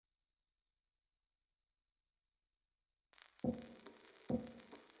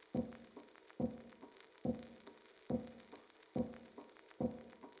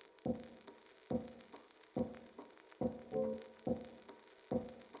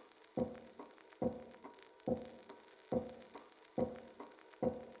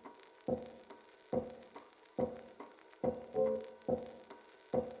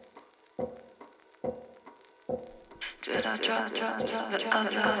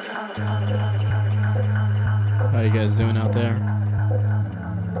How you guys doing out there?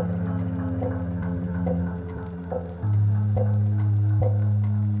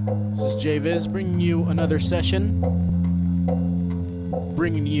 This is J-Viz bringing you another session,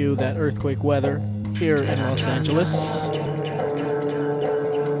 bringing you that earthquake weather here in Los Angeles.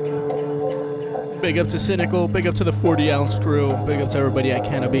 Big up to Cynical, big up to the 40-ounce crew, big up to everybody at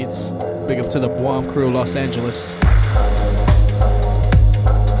Canna Beats, big up to the Boom crew, Los Angeles.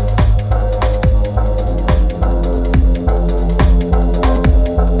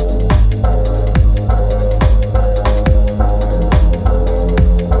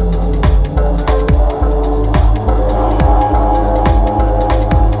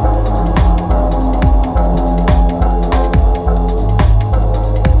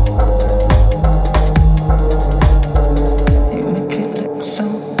 You make it look so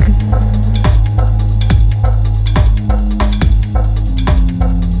good.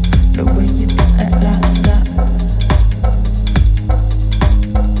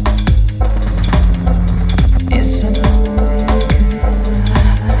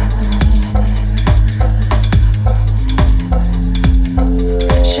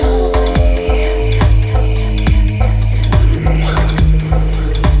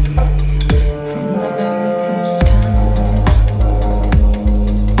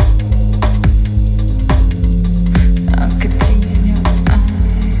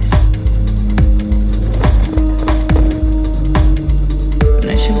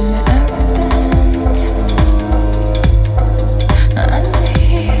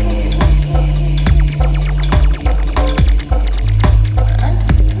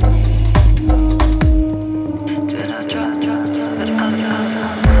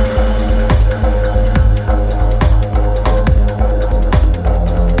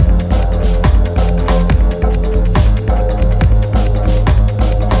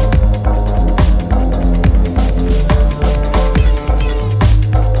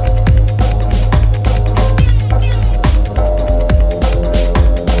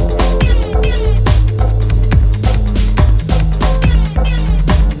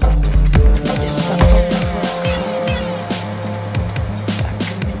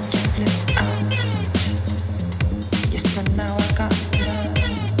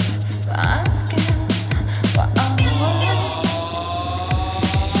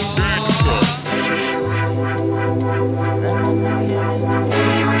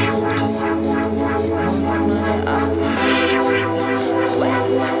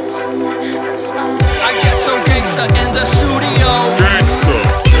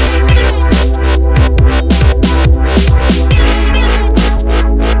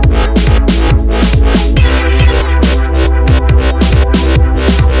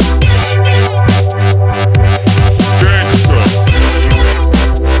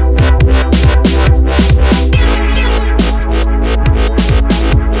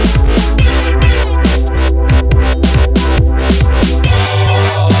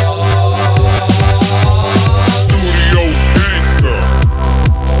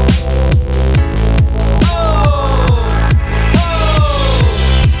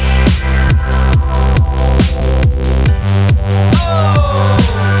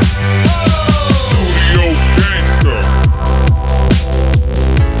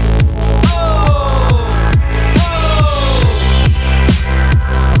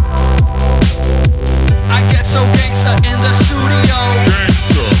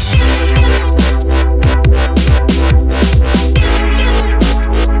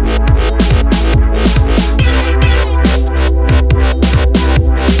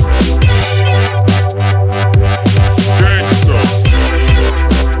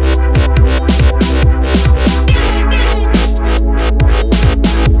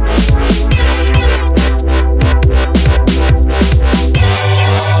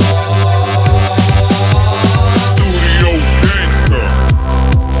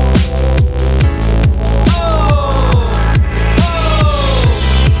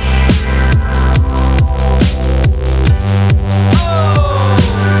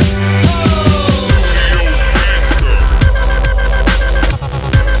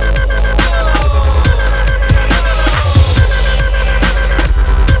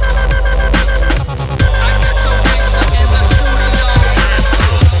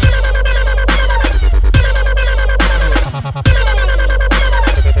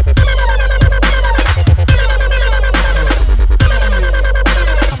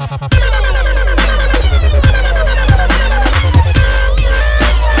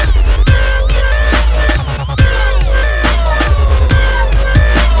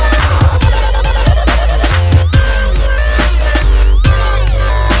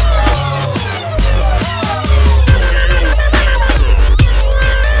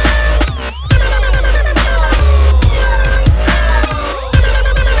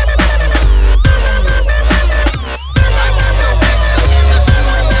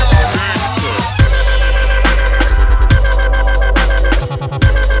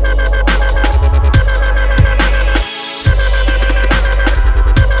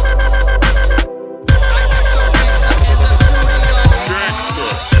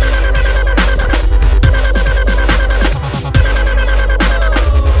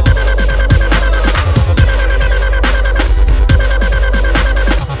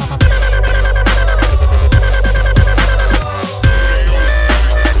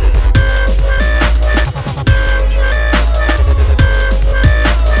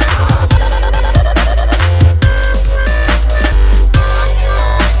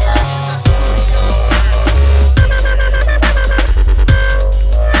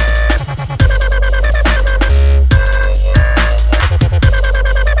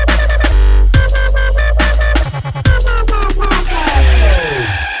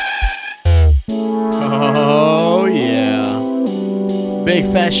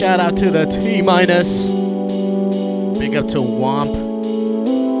 fast shout out to the T minus. Big up to Womp,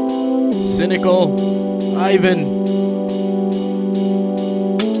 Cynical, Ivan.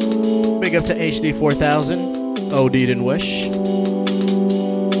 Big up to HD 4000, OD'd and Wish.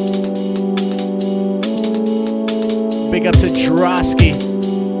 Big up to Drosky.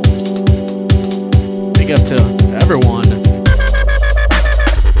 Big up to everyone.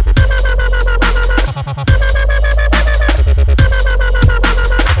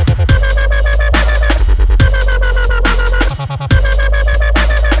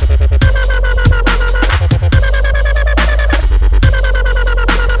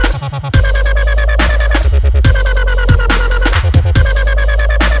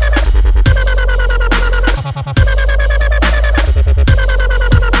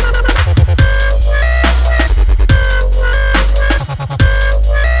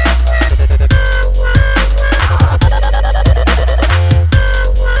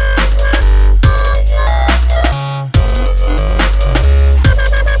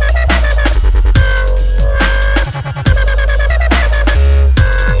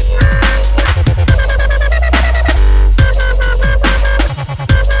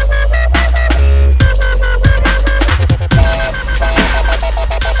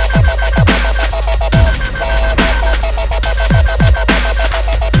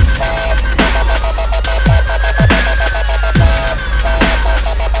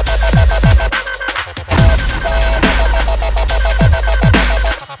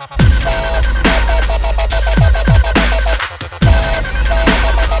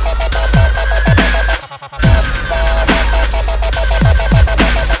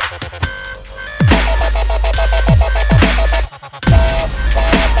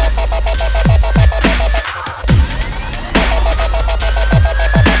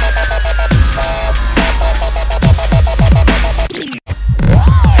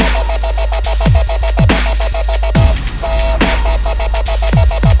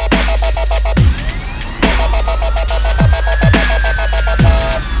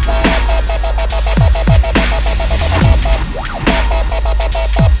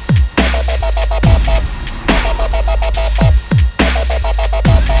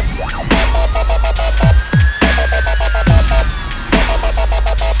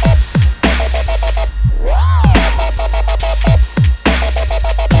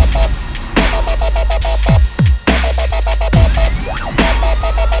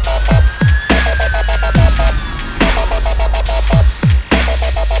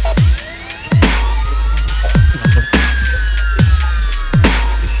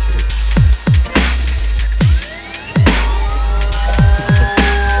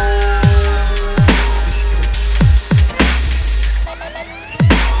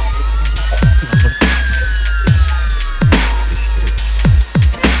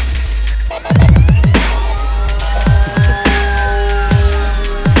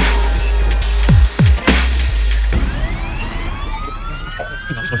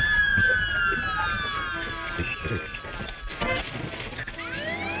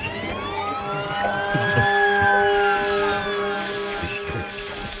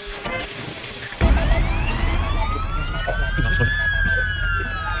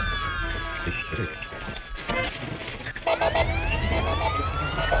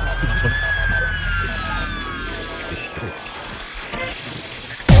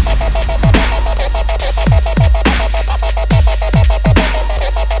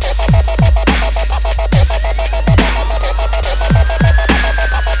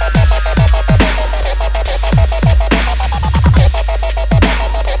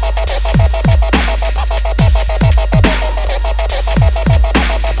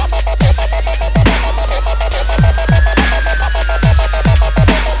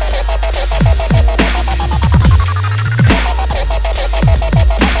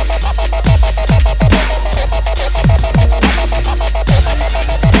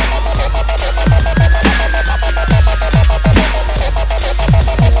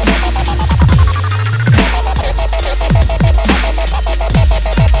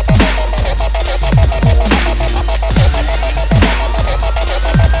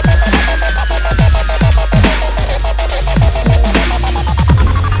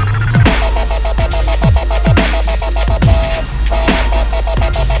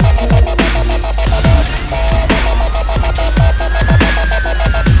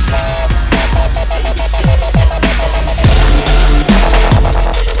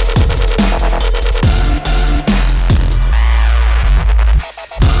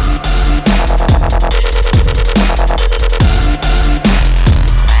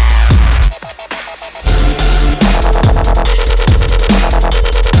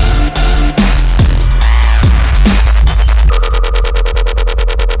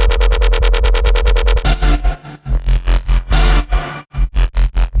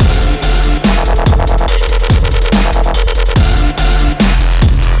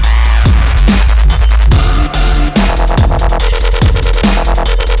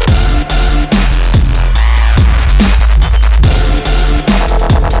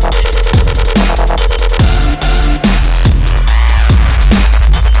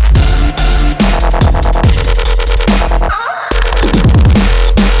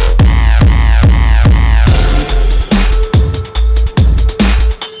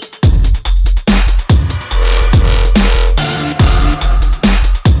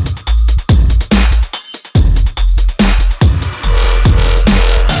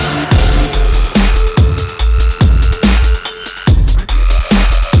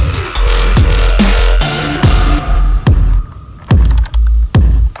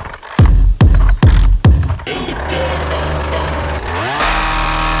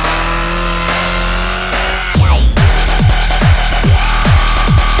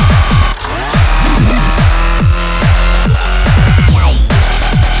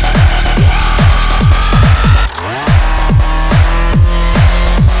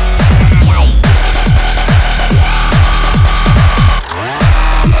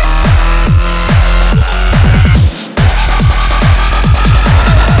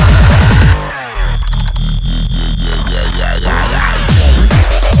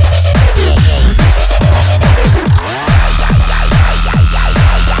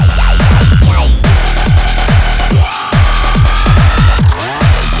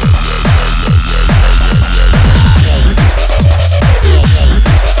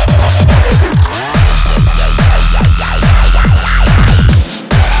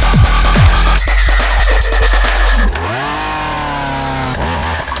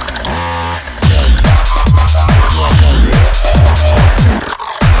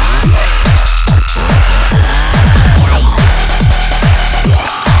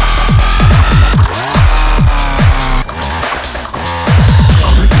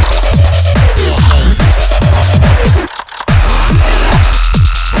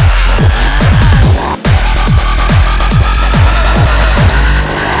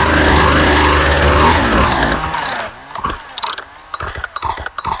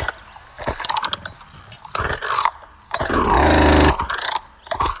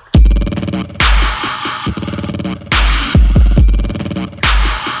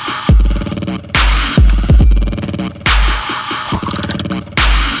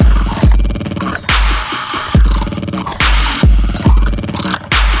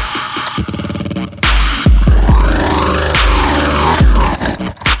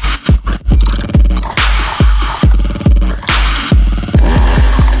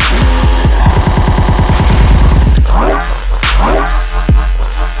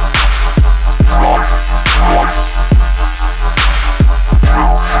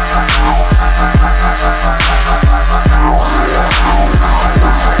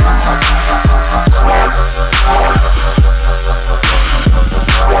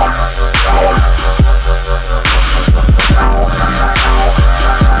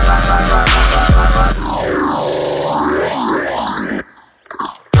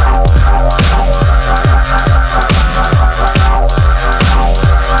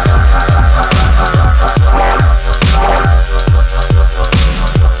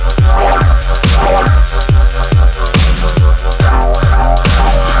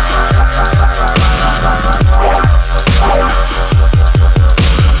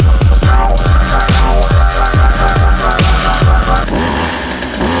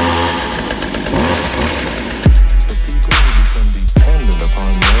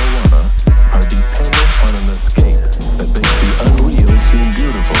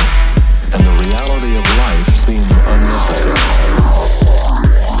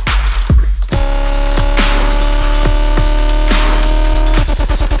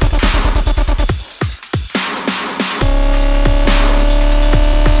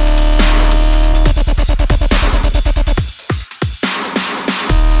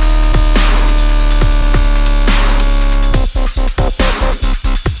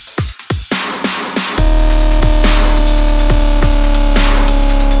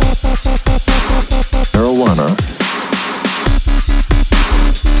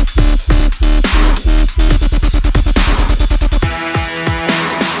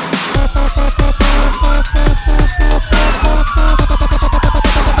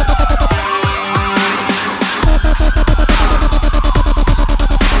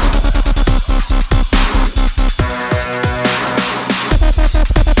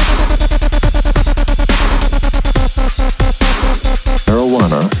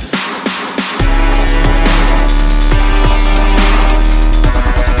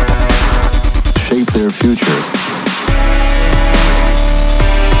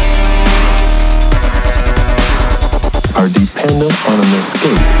 dependent on an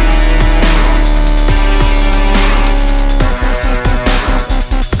escape.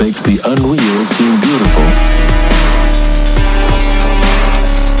 Makes the unreal seem beautiful.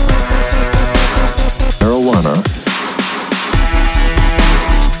 Marijuana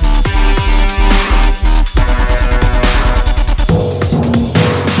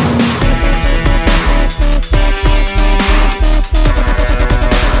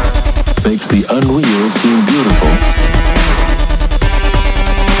makes the unreal seem beautiful.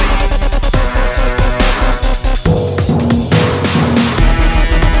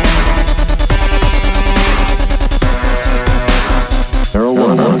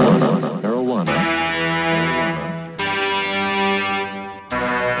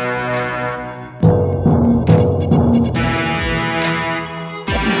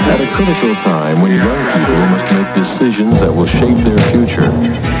 At a critical time when young people must make decisions that will shape their future,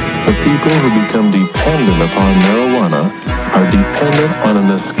 the people who become dependent upon marijuana are dependent on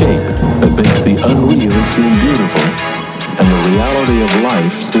an escape that makes the unreal seem beautiful and the reality of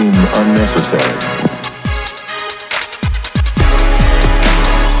life seem unnecessary.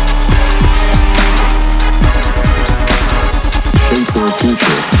 Shape their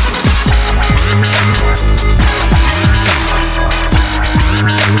future.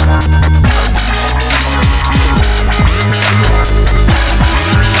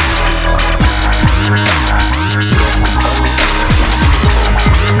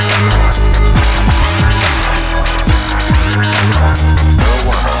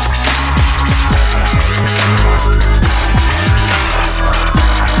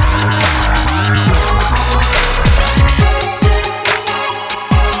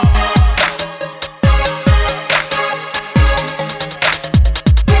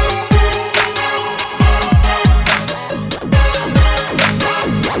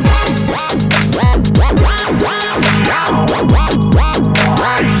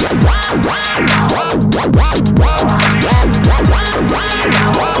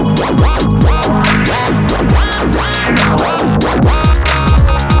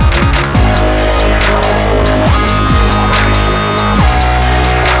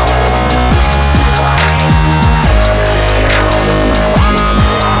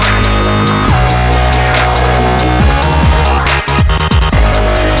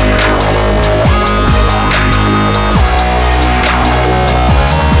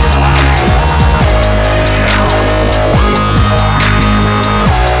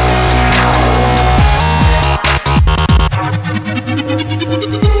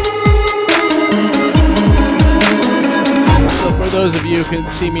 Those of you who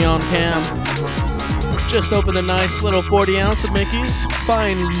can see me on cam, just opened a nice little 40 ounce of Mickey's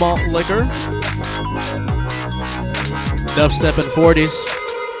fine malt liquor. Dubstep and 40s,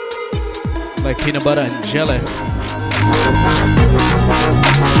 like peanut butter and jelly.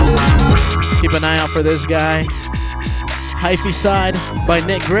 Keep an eye out for this guy, Hyphy Side by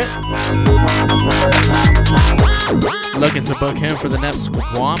Nick Grit. Looking to book him for the next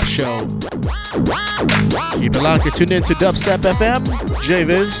Swamp Show. Keep it locked. You're tuned in to Dubstep FM.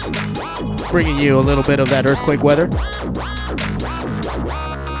 J-Viz bringing you a little bit of that earthquake weather.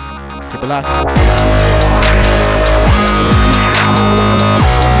 Keep it locked.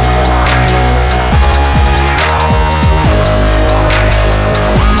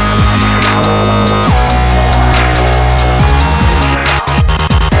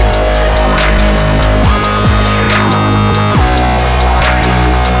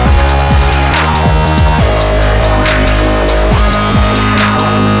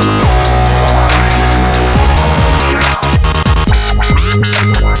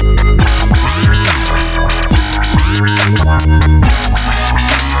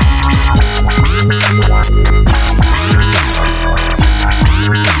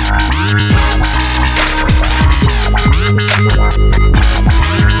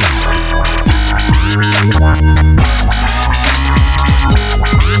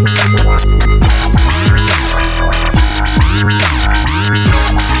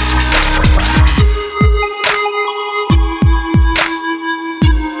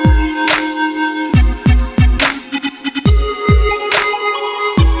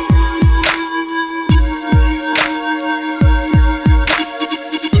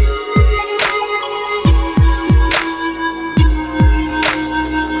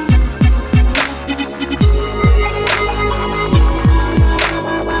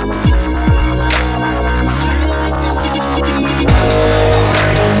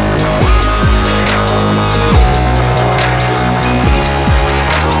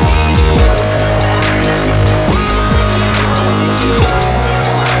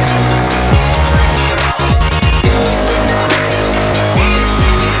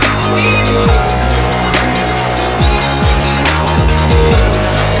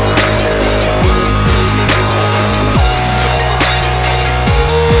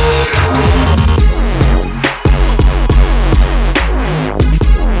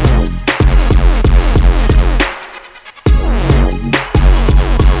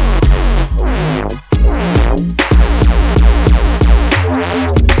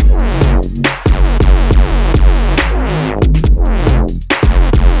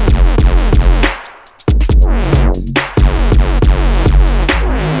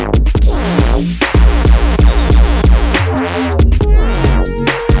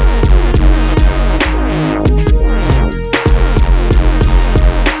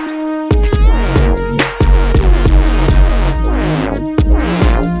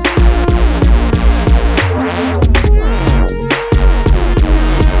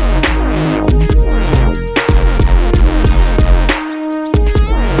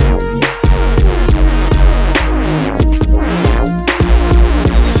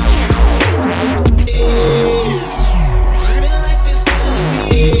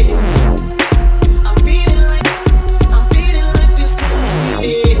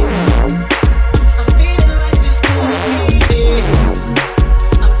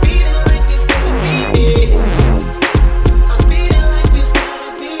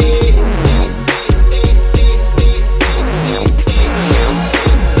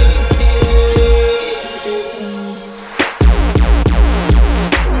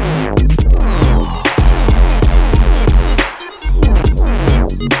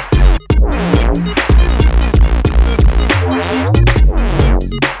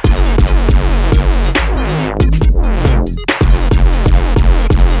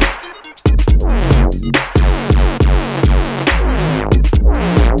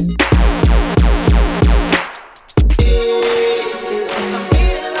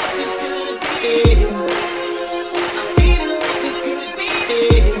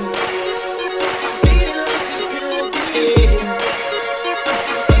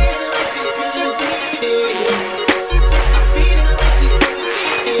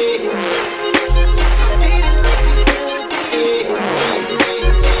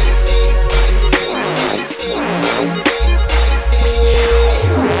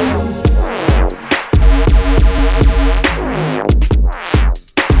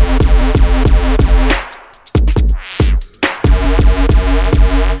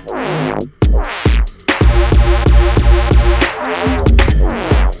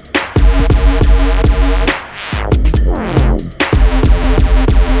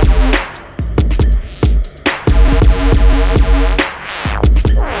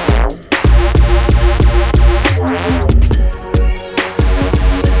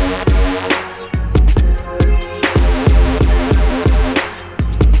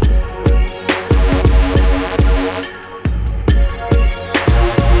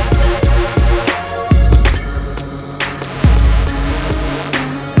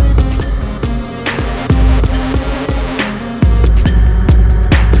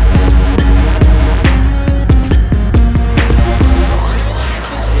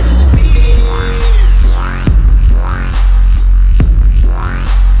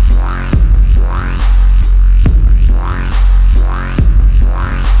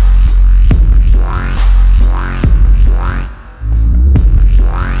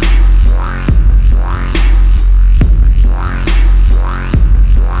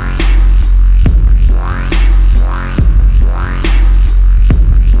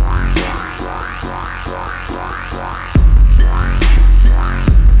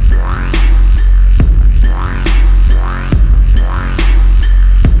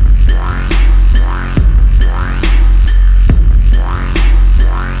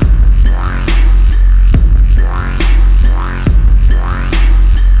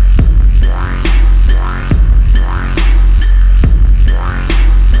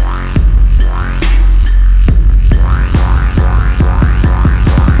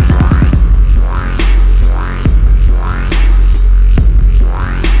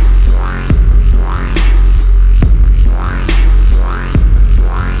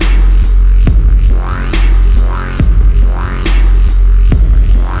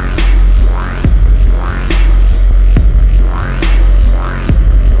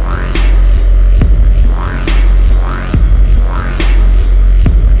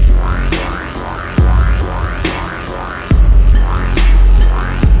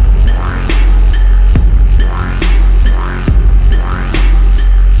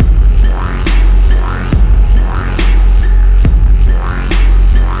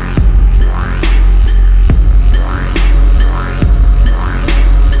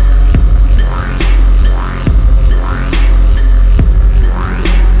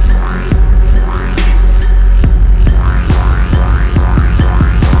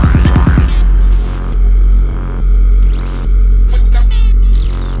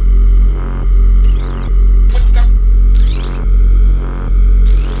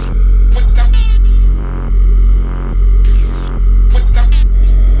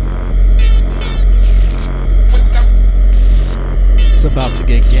 about to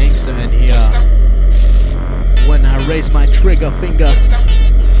get gangster in here. When I raise my trigger finger.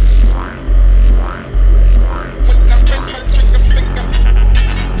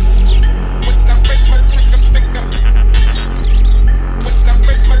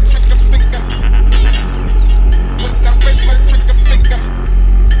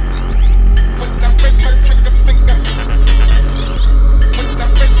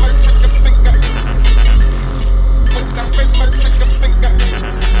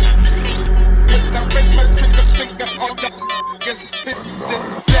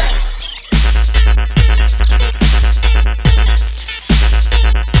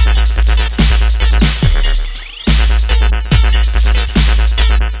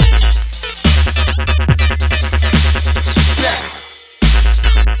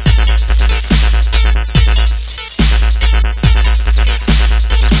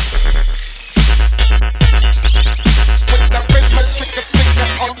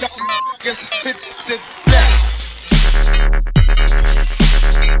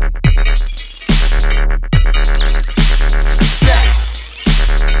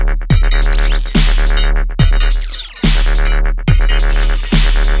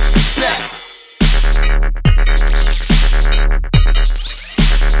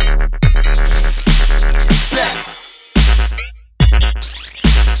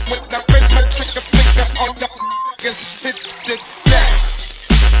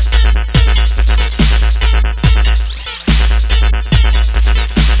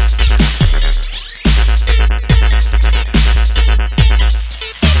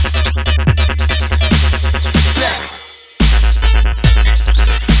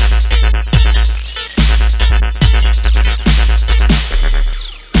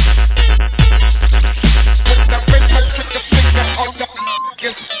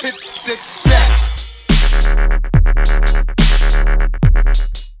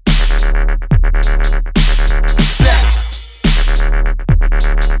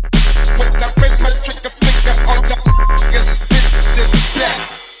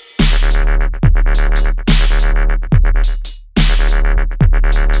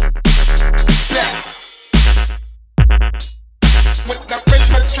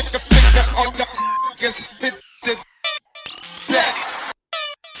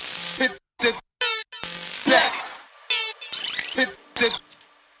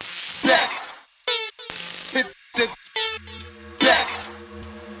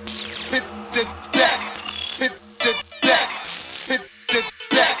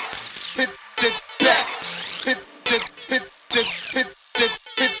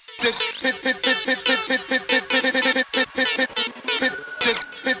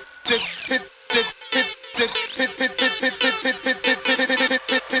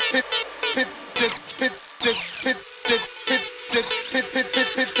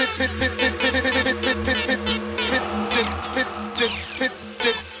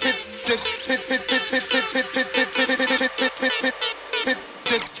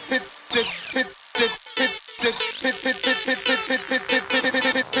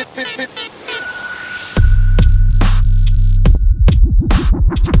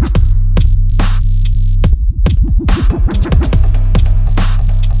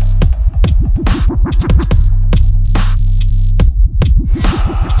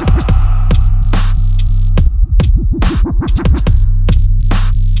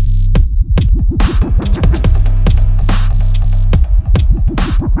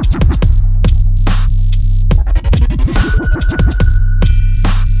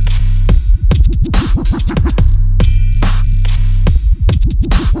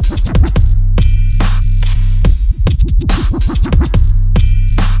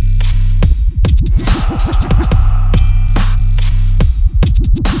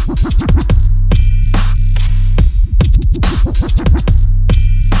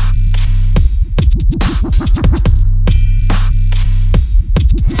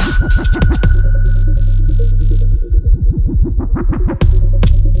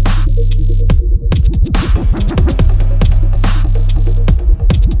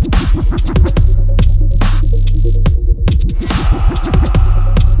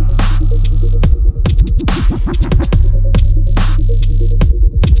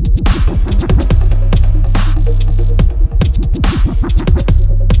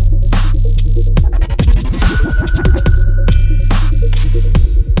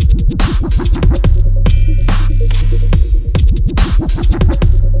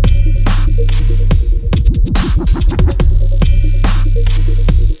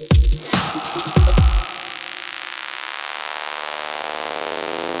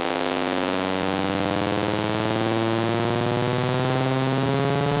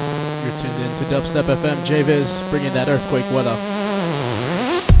 Dubstep FM. JViz bringing that earthquake weather.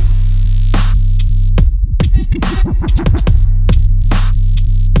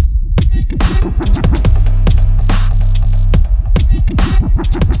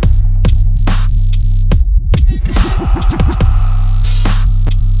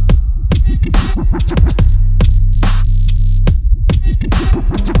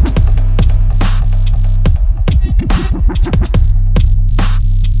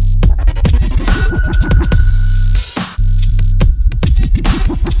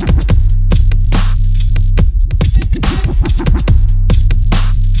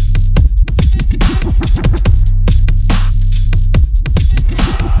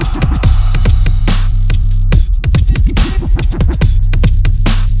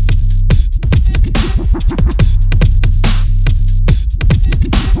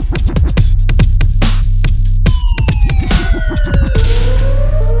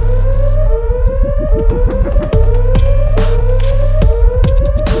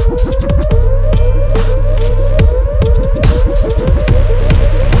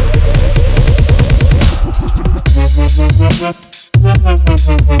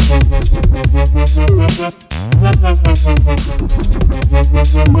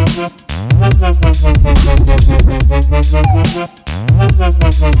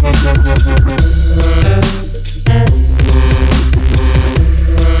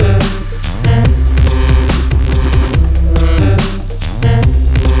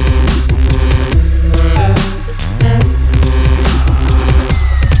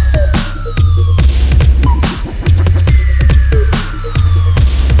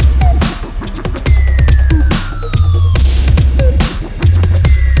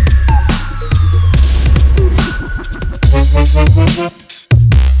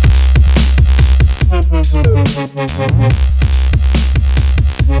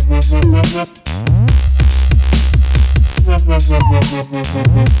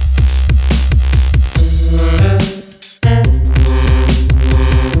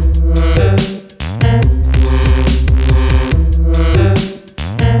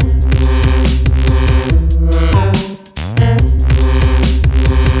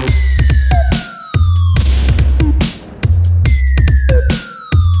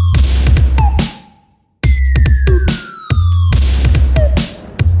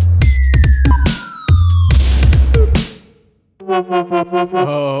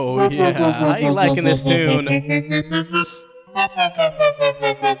 Oh, yeah. How you liking this tune?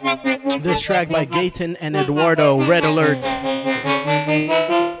 This track by Gaten and Eduardo, Red Alert.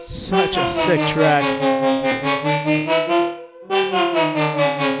 Such a sick track.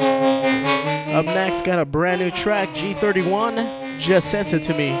 Up next, got a brand new track, G31. Just sent it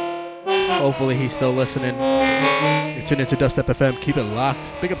to me. Hopefully he's still listening. You're tuned into Dubstep FM. Keep it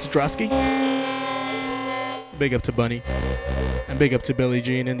locked. Big up to Drosky. Big up to Bunny. And big up to Billie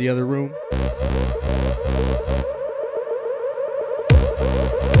Jean in the other room.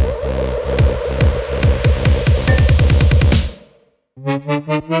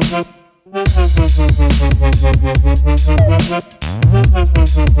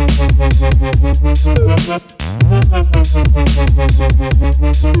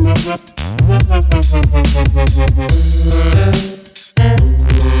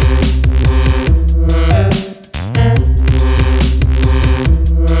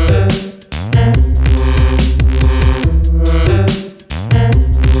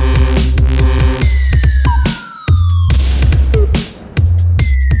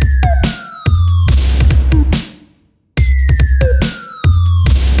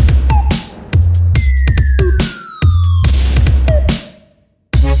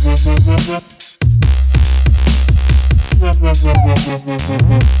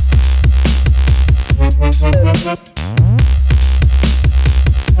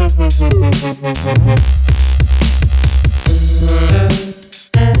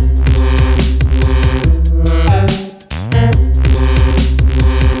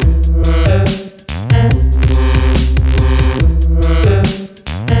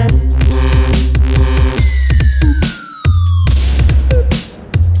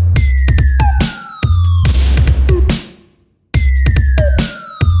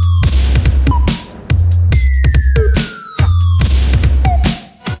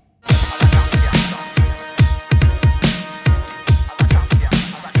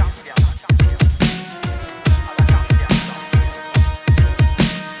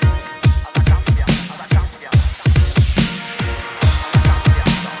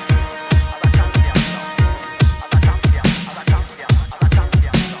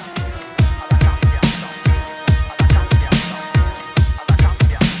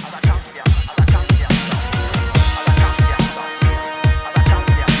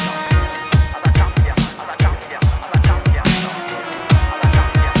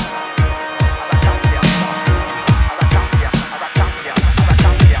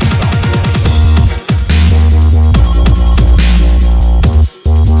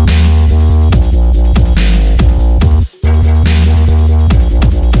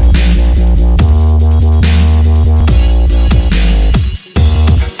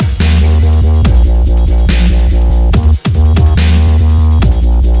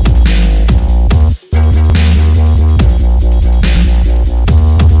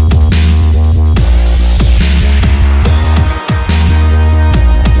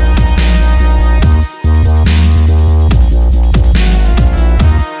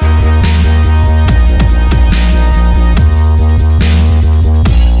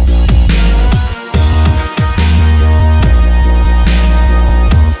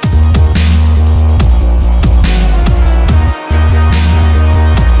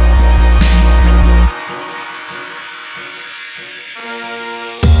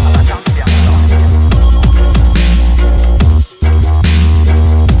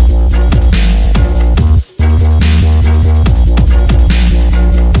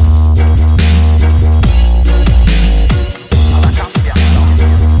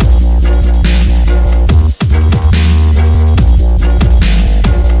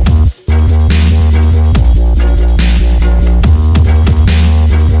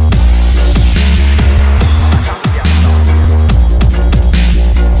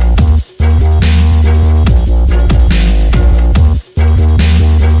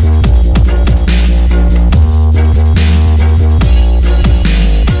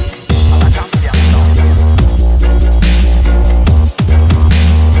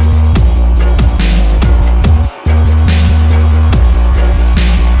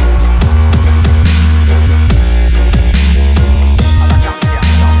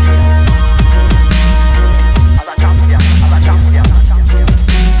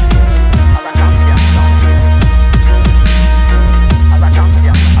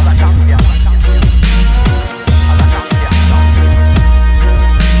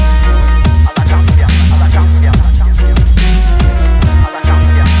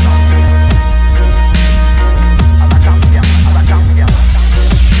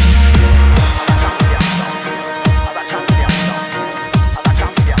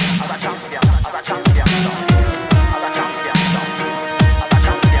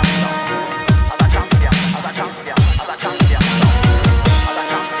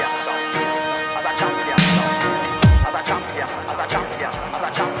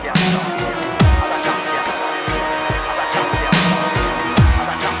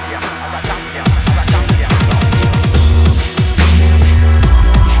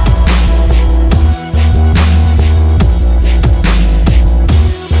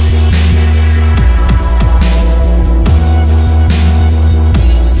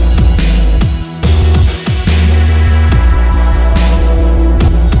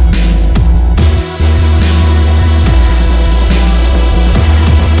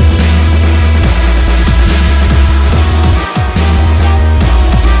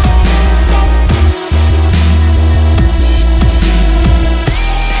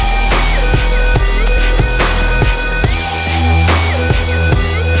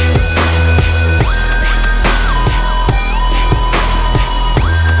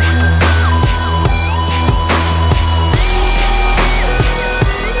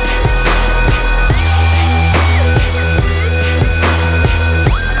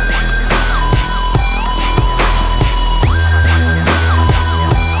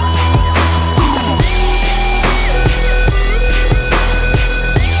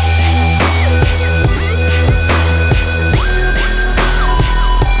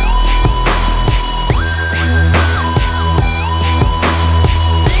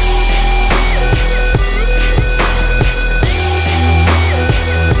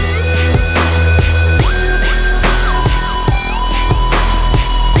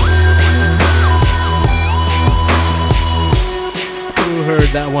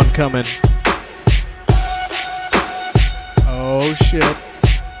 one coming. Oh shit.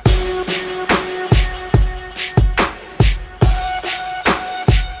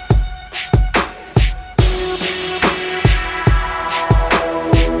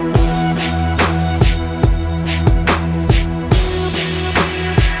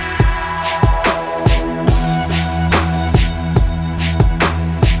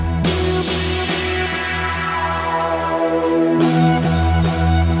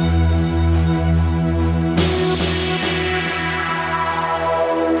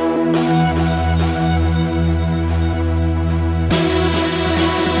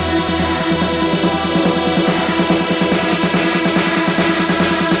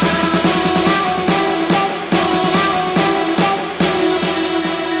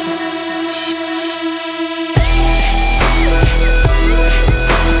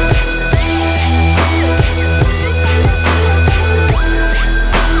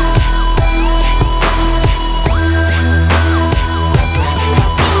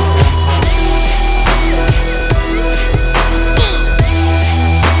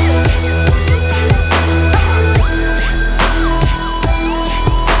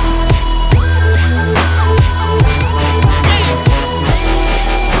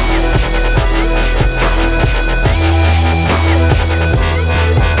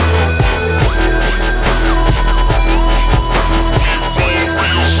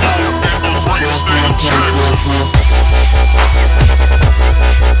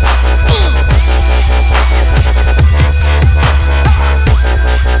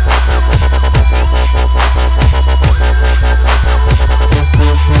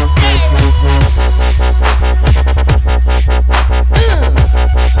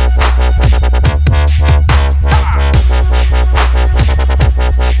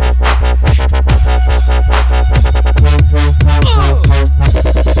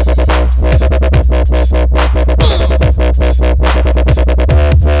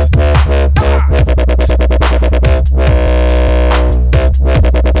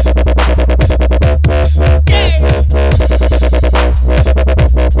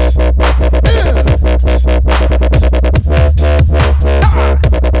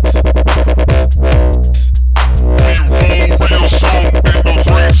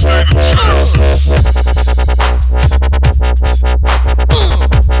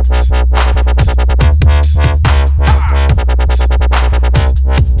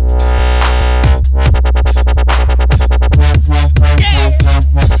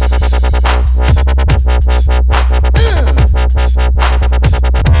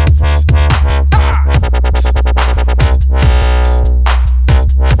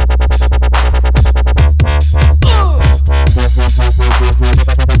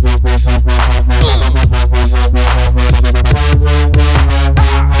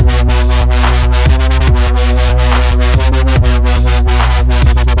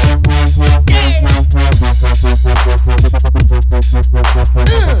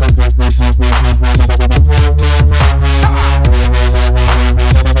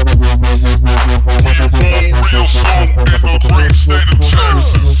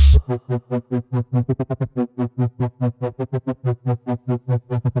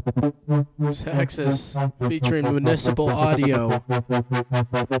 Texas, featuring Municipal Audio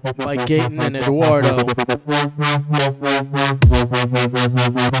by Gaten and Eduardo.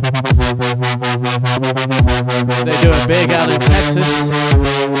 They do it big out in Texas.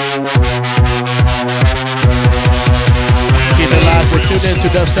 Keep it locked, we're tuned in to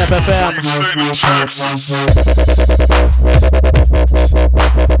Dubstep FM.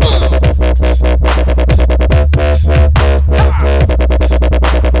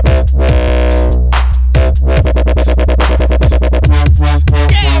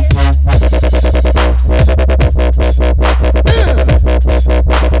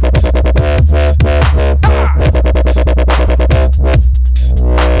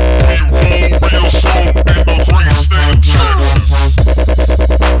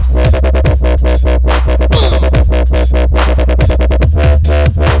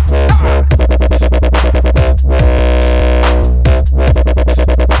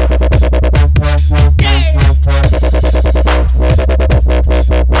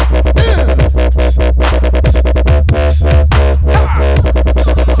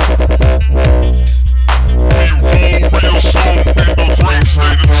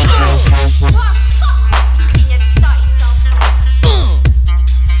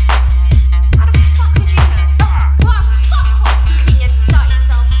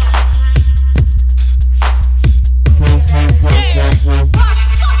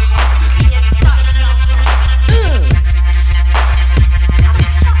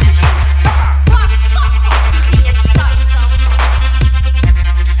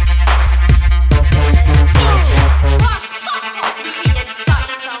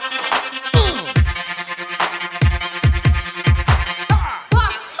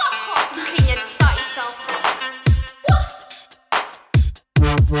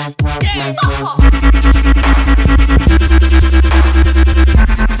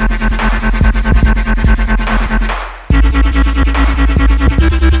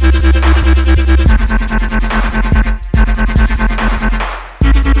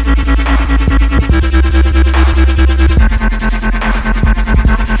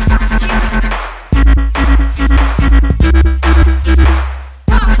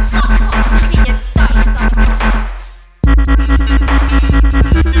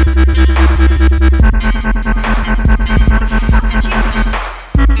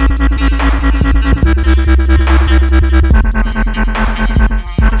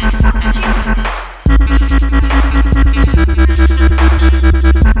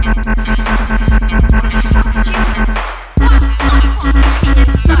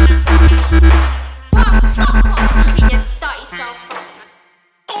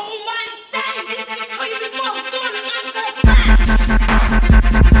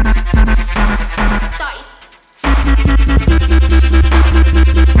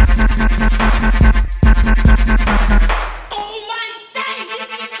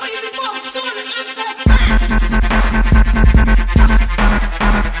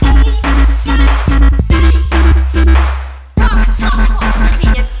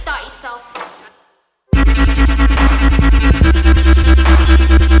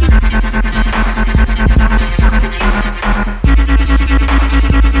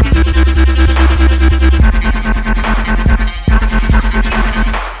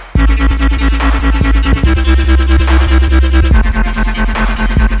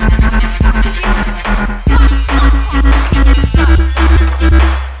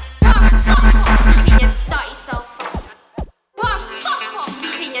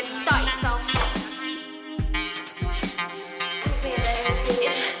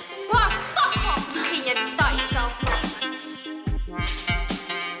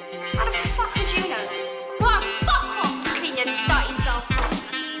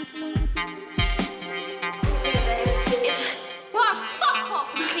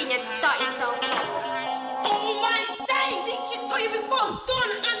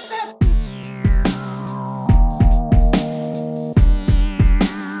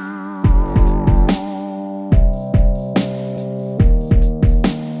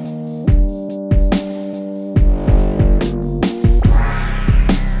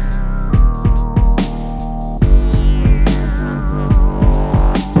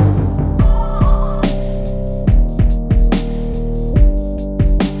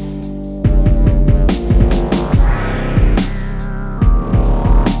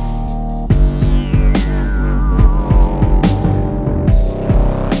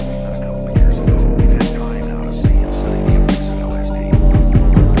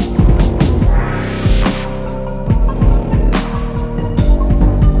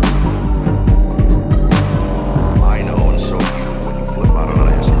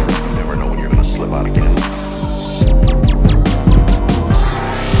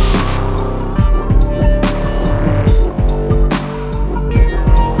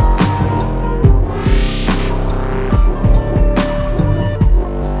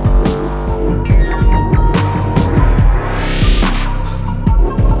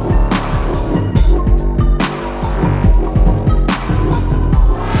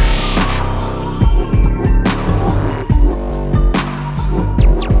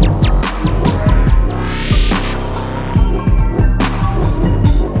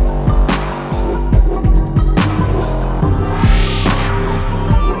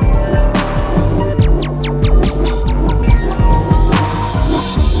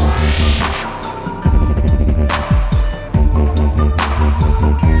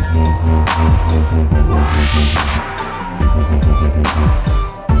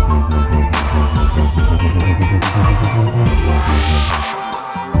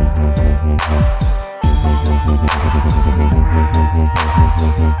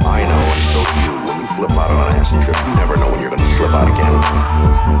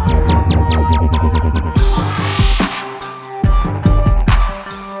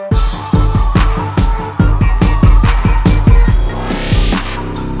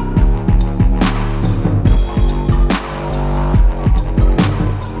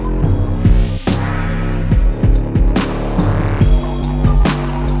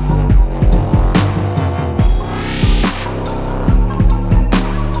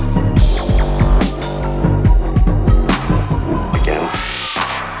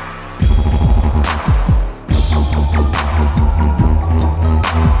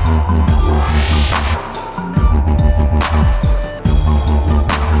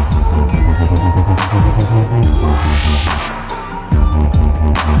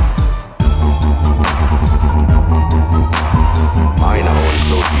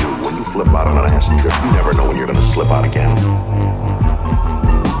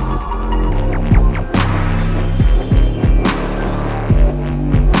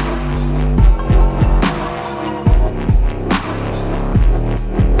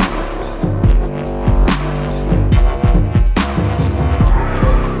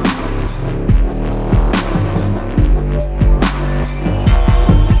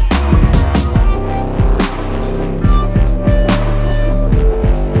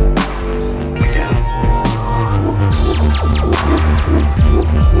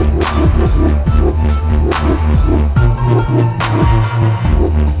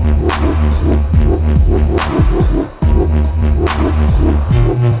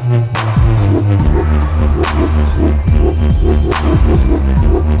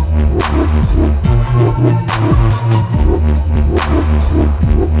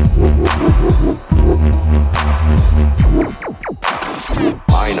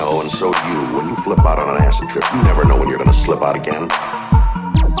 I know, and so do you. When you flip out on an acid trip, you never know when you're going to slip out again.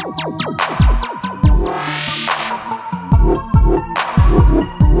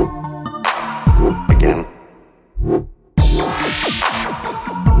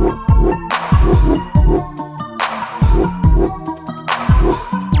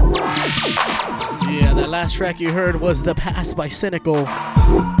 Yeah, that last track you heard was The Past by Cynical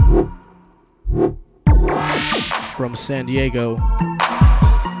from San Diego.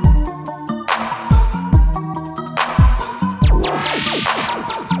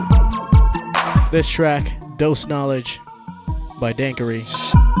 This track, Dose Knowledge by Dankery.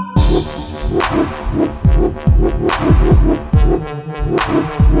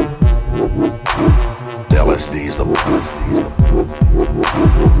 The LSD's the bomb.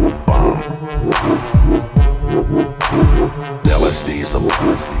 The LSD's the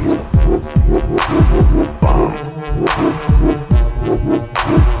bomb.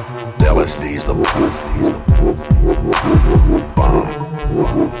 The LSD's the bomb.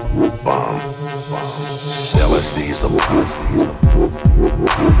 The LSD's the bomb.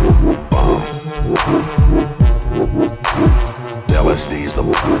 The LSD's the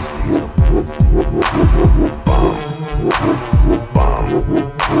bomb.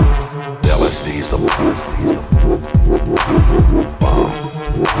 The LSD's the bomb.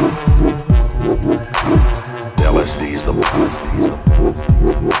 The LSD's the bomb.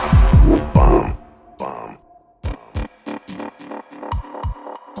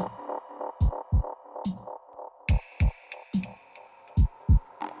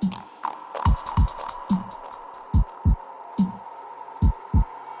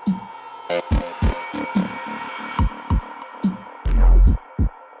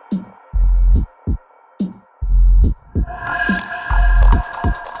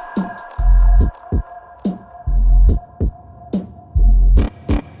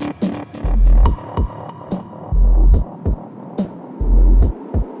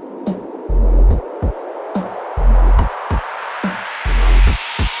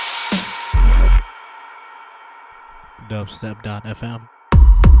 Dubstep.fm.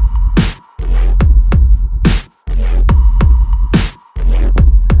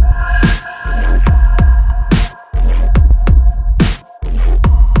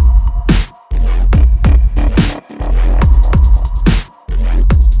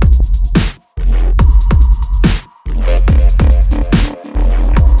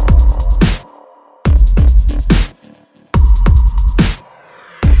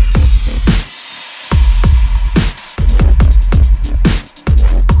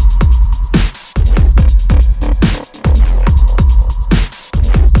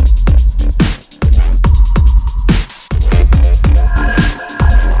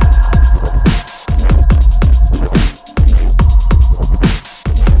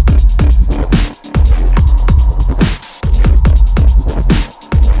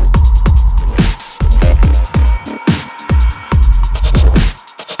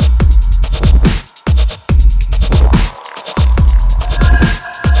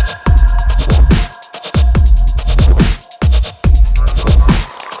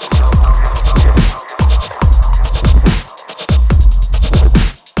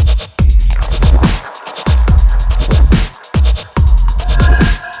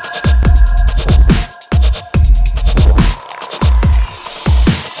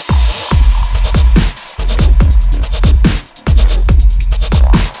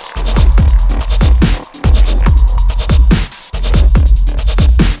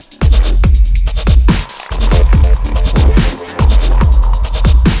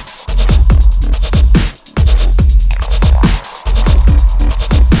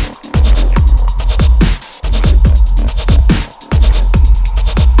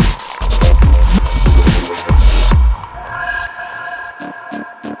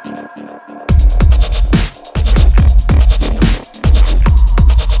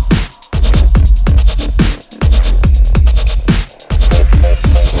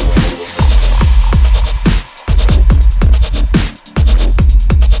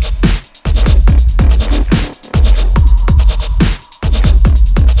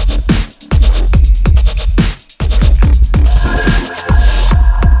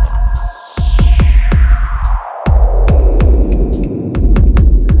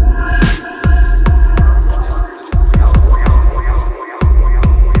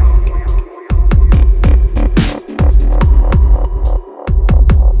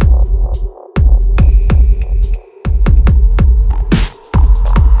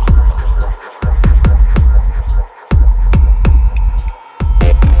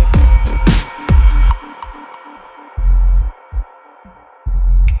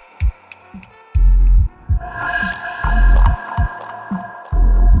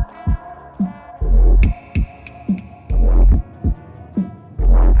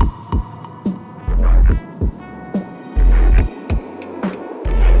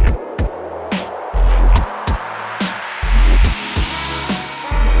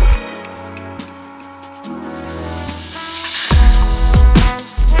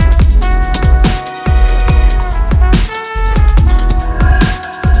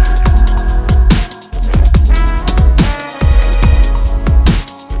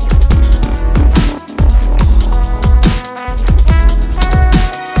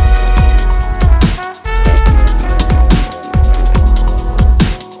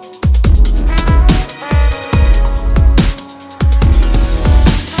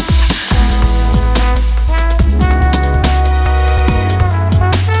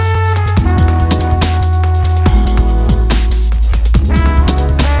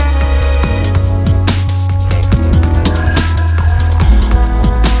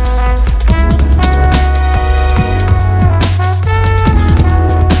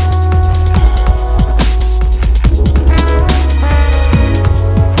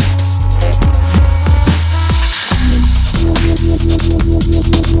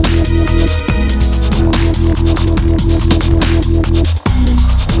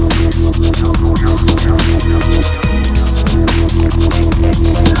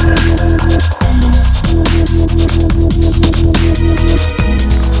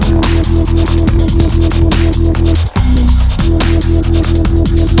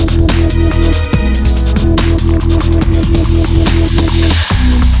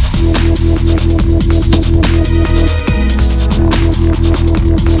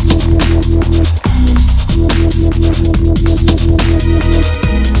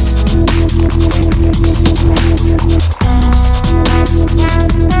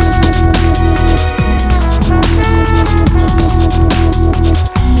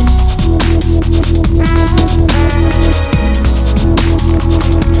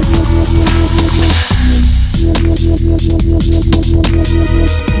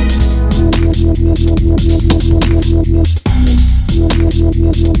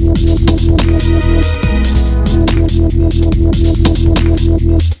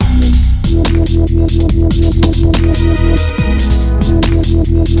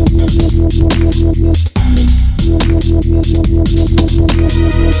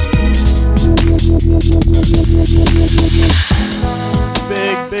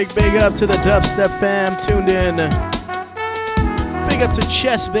 Big up to the dubstep fam tuned in. Big up to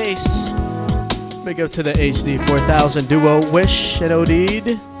Chest Bass. Big up to the HD 4000 duo Wish and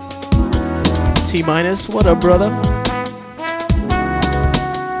Odeed. T-minus, what up, brother?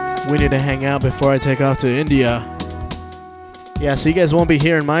 We need to hang out before I take off to India. Yeah, so you guys won't be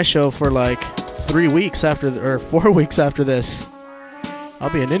hearing my show for like 3 weeks after, or 4 weeks after this.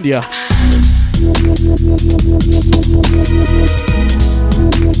 I'll be in India.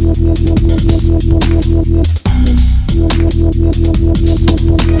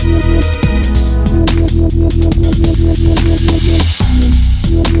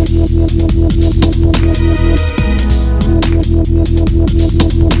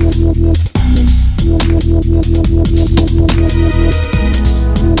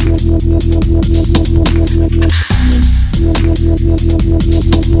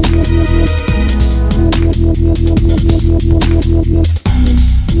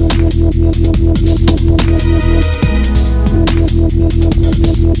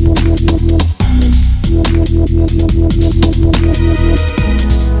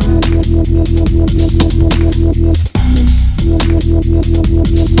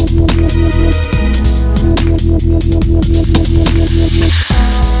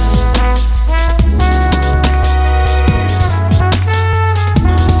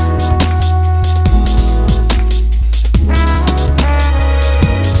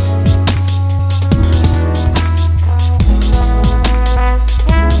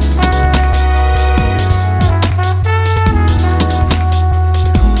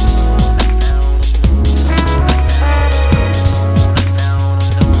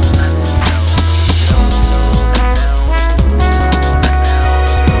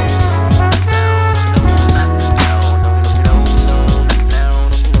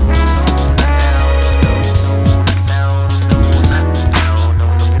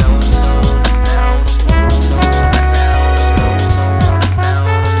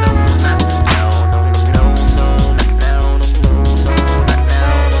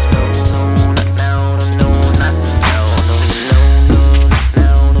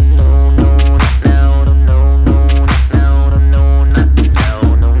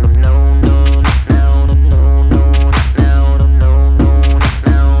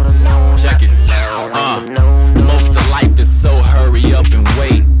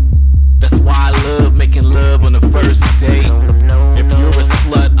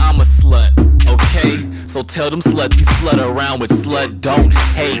 Tell them sluts you slut around with slut don't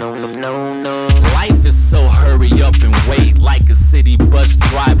hate. Life is so hurry up and wait, like a city bus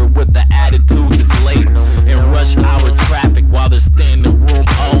driver with the attitude that's late. In rush hour traffic while they're staying in room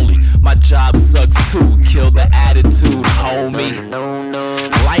only. My job sucks too, kill the attitude, homie.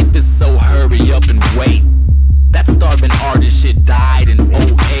 Life is so hurry up and wait. That starving artist shit died in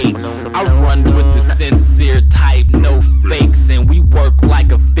 08. I run with the sincere type, no fakes, and we work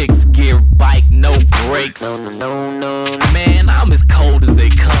like a fixed gear bike, no brakes. Man, I'm as cold as they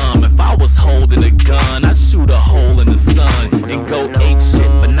come. If I was holding a gun, I'd shoot a hole in the sun and go ape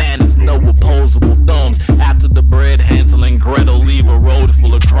shit. Bananas, no opposable thumbs. After the bread, Hansel and Gretel leave a road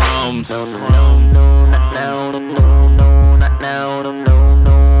full of crumbs.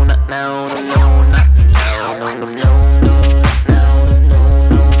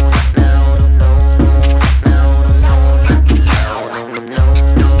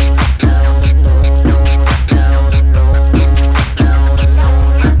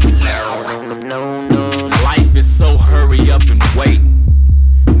 Life is so hurry up and wait.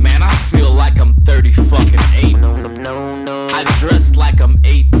 Man, I feel like I'm 30 fucking 8. I dress like I'm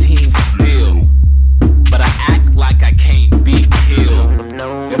 18 still, but I act like I can't be killed.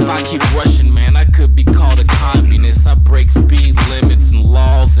 If I keep rushing, man, I could be called a communist. I break speed limits and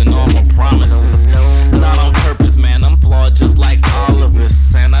laws and all my promises. Not on purpose, man, I'm flawed just like all of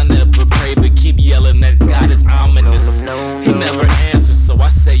us. And I never pray, but keep yelling that God is ominous. He never answers, so I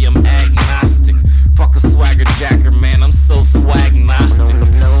say I'm agnostic. Fuck a swagger jacker, man, I'm so swag-gnostic.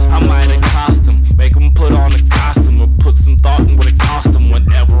 I might accost him, make him put on a costume, or put some thought in what it cost him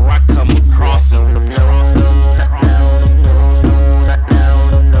whenever I come across him.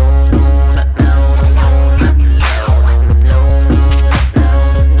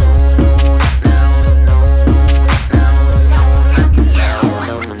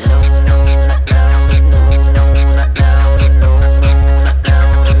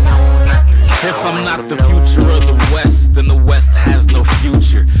 I'm not the future of the West, then the West has no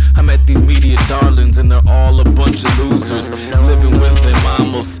future. I met these media darlings and they're all a bunch of losers, living with their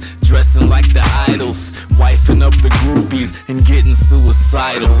mamas, dressing like the idols, wifing up the groupies and getting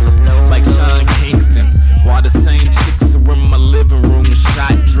suicidal, like Sean Kingston, while the same chicks are in my living room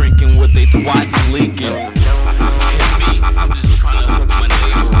shot drinking with they twats leaking. And me, I'm just trying to hook my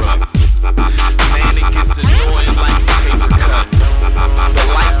neighbor up. Man, it gets annoying like a paper cut, but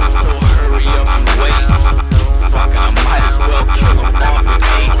life is so hurry up and wait. Fuck, I might as well kill him off at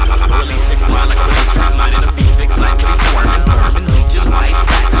 8. Early 6 mile like a really strong line in a V6 line, but he's squirming, bourbon, leeches, mice,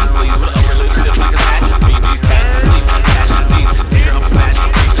 rats, and fleas with upper lips stiff like a atrophy. These cats asleep on cash and Z's. Take her up a fashion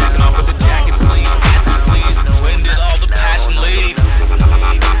freak, jacking off with the jacket sleeves. Answer please, when did all the passion leave?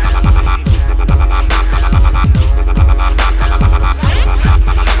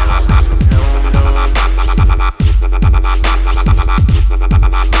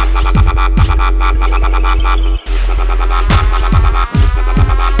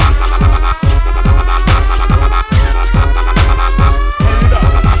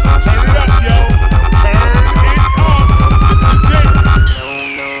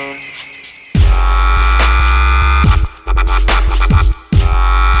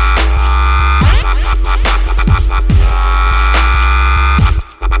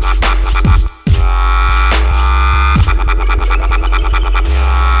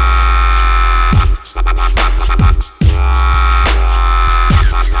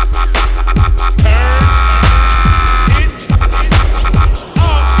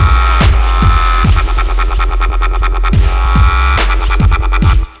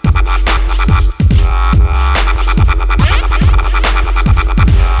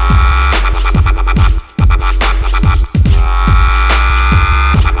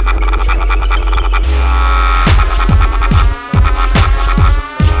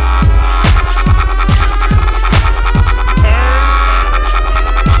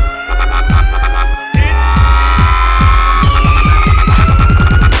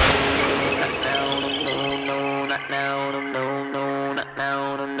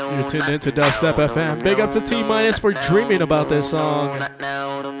 To Dubstep FM. Big up to T- for dreaming about this song.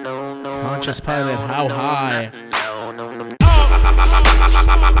 Conscious Pilot, How High?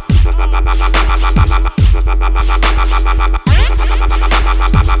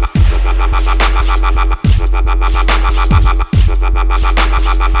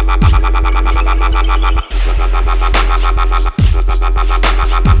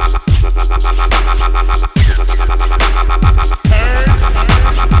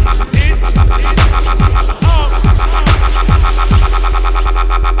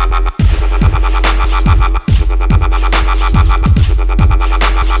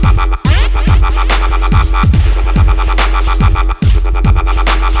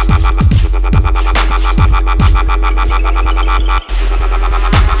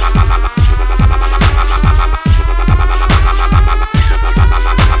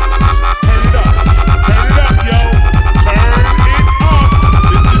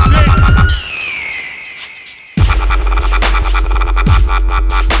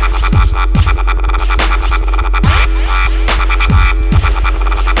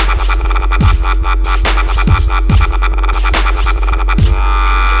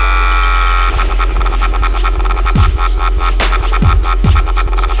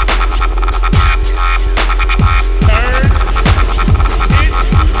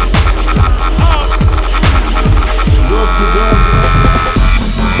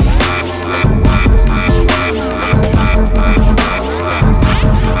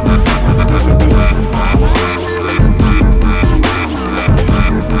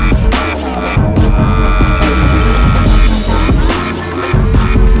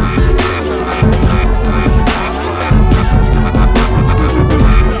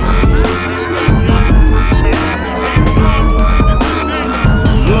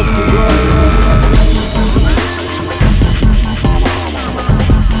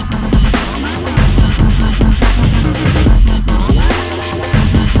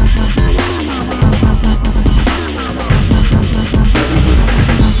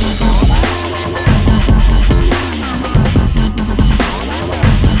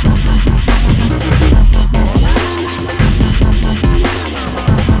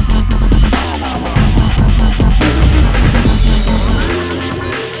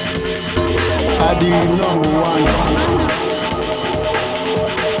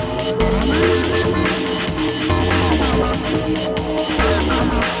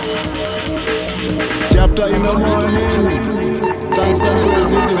 Chapter in the morning, thanks and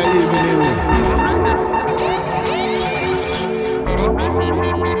praises in the evening.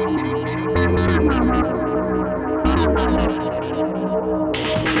 the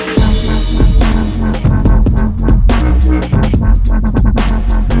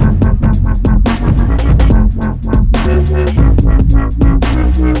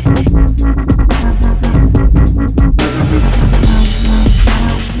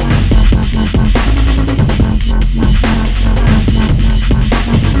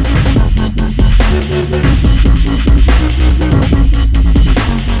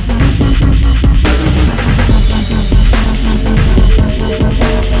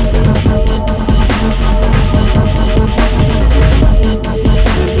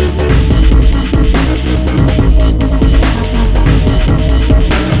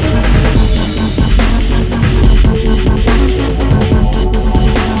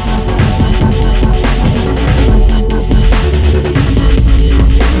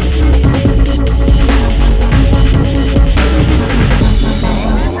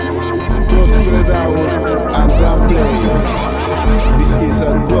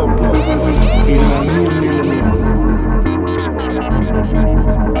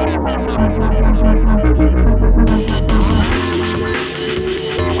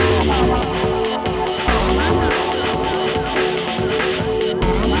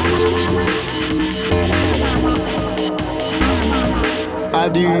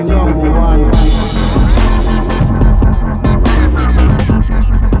number one.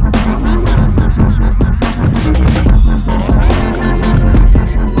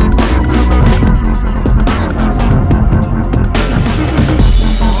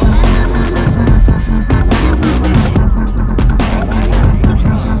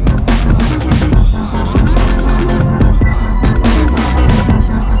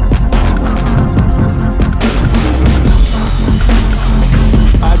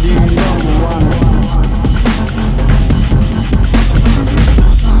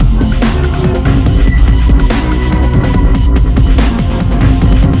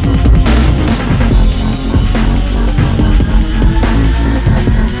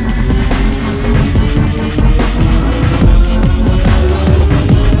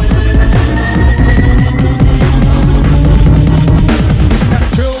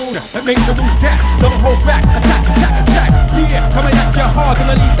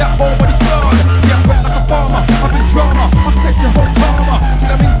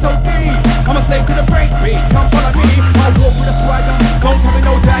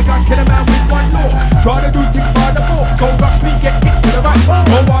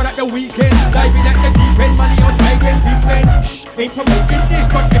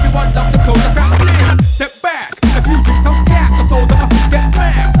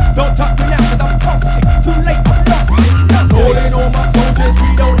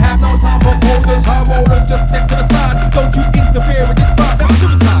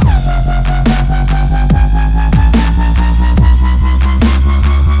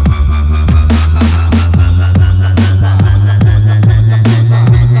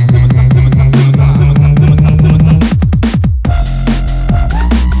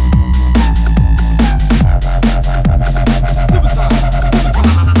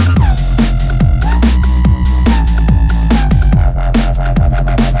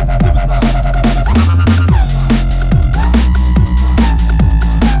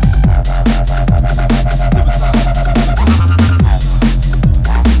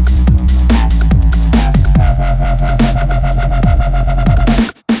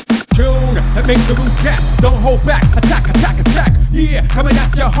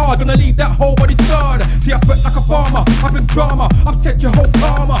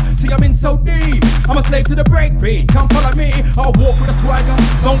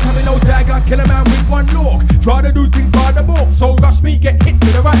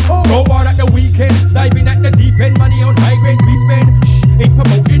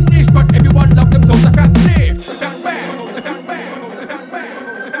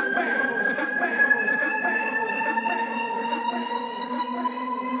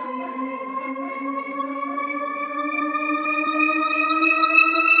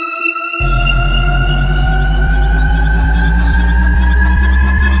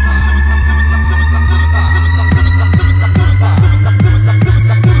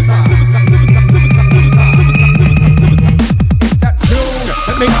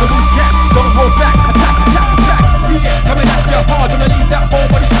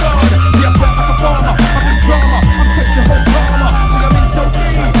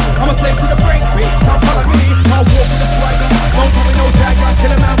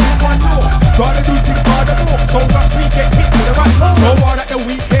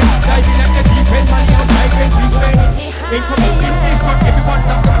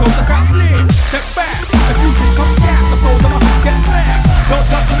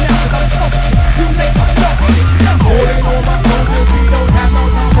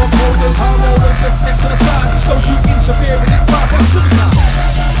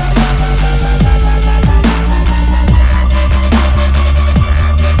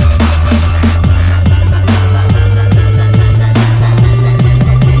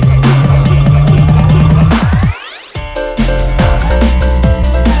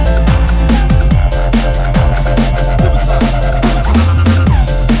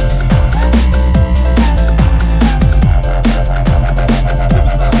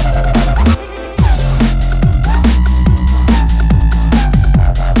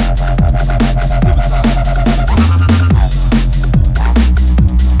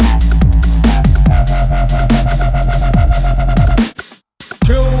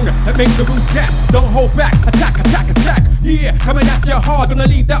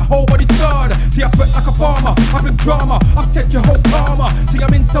 leave that whole body scarred. See, I sweat like a farmer, I bring drama, upset your whole karma. See,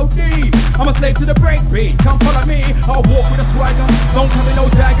 I'm in so deep, I'm a slave to the breakbeat. Come follow me, I'll walk with a swagger. Don't tell me no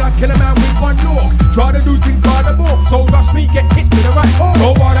dagger, kill a man with one look. Try to do things by the book, so rush me, get hit with the right hook. Go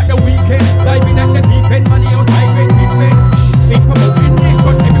out at the weekend, diving at the deep end, money on high rate, we spend. Ain't promoting this,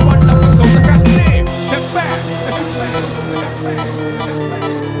 but everyone loves us, so the cast name. Step back.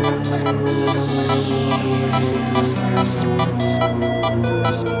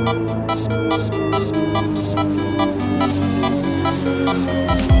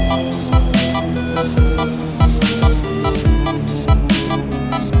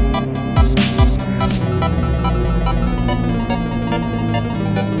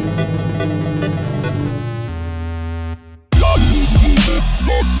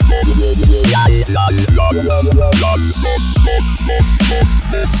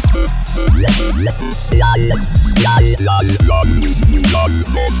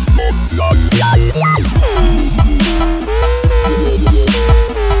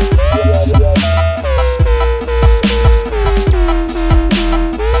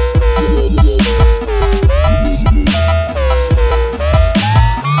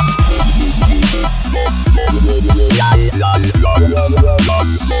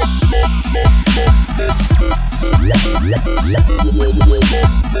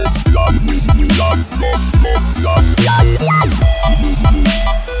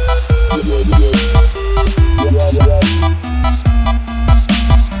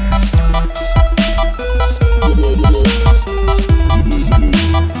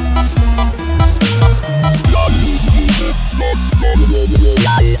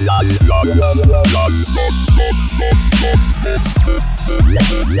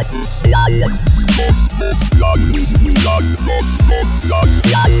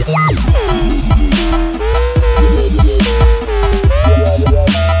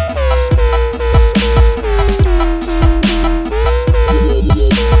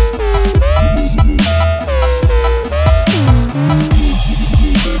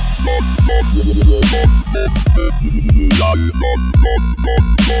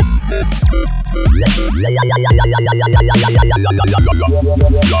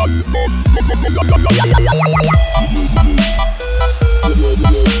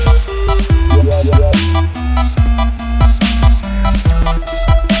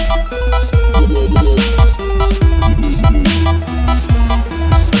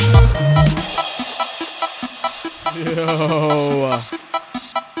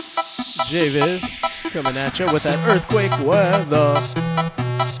 Coming at you with that earthquake weather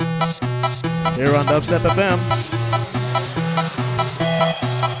here on Dubstep FM.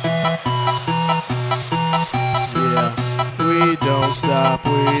 Yeah, we don't stop,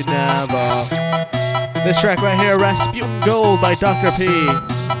 we never. This track right here, Rasputin Gold by Dr. P.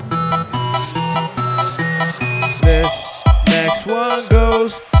 This next one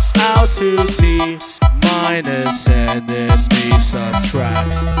goes out to T minus sending me some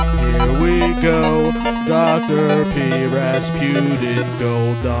tracks. Here we go, Dr. P, Rasputin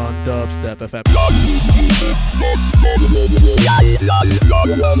Gold on Dubstep FM.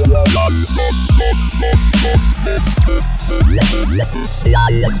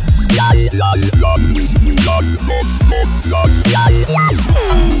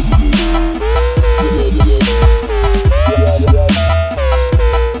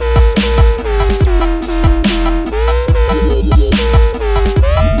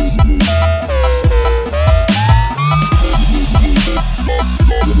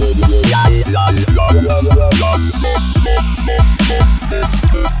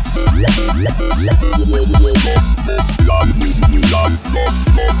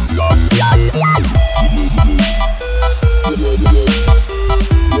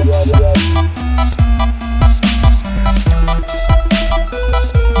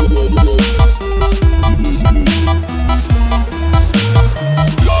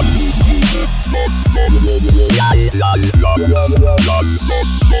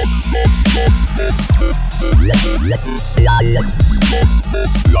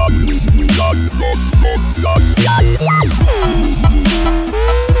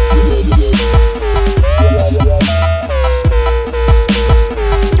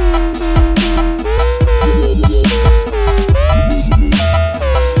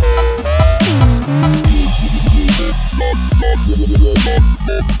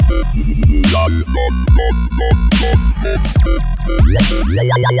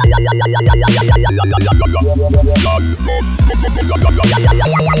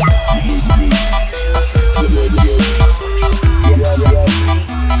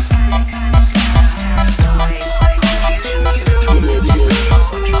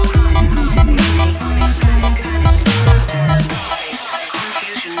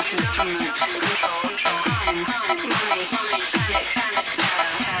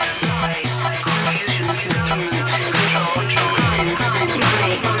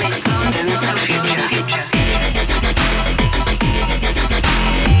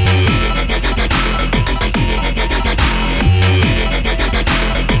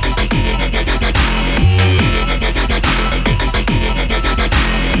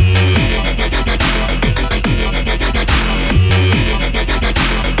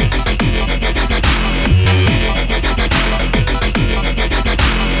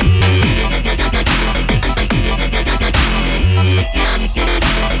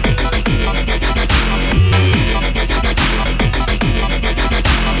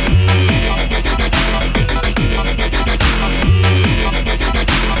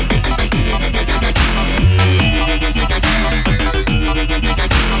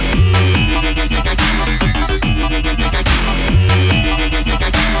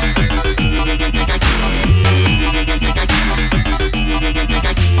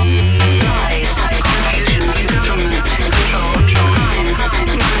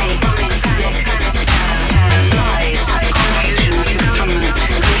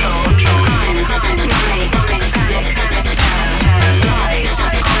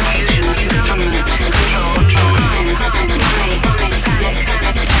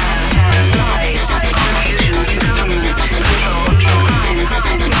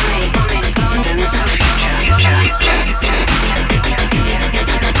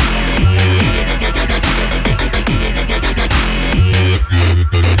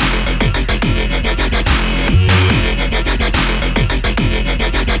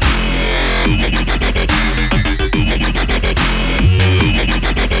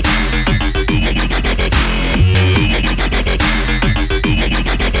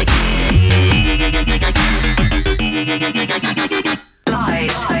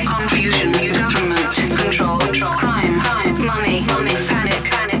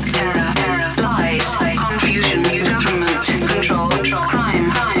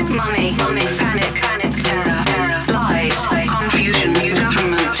 money, panic, terror, lies, confusion,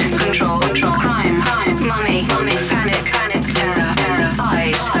 government, control, crime, money, panic, terror,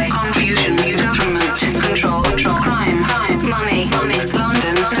 lies, confusion, government, control, crime, money,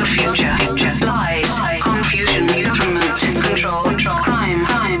 London, the future, lies, confusion, government, control, crime,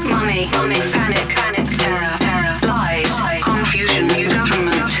 money, panic, terror, lies, confusion,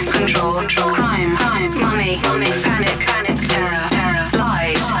 government, control, crime, money, panic, terror,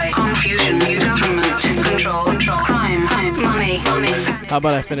 lies, confusion, government, control, crime, money, How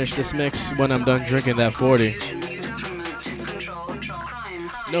about I finish this mix when I'm done drinking that 40?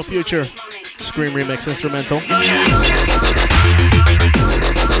 No Future, Scream Remix Instrumental.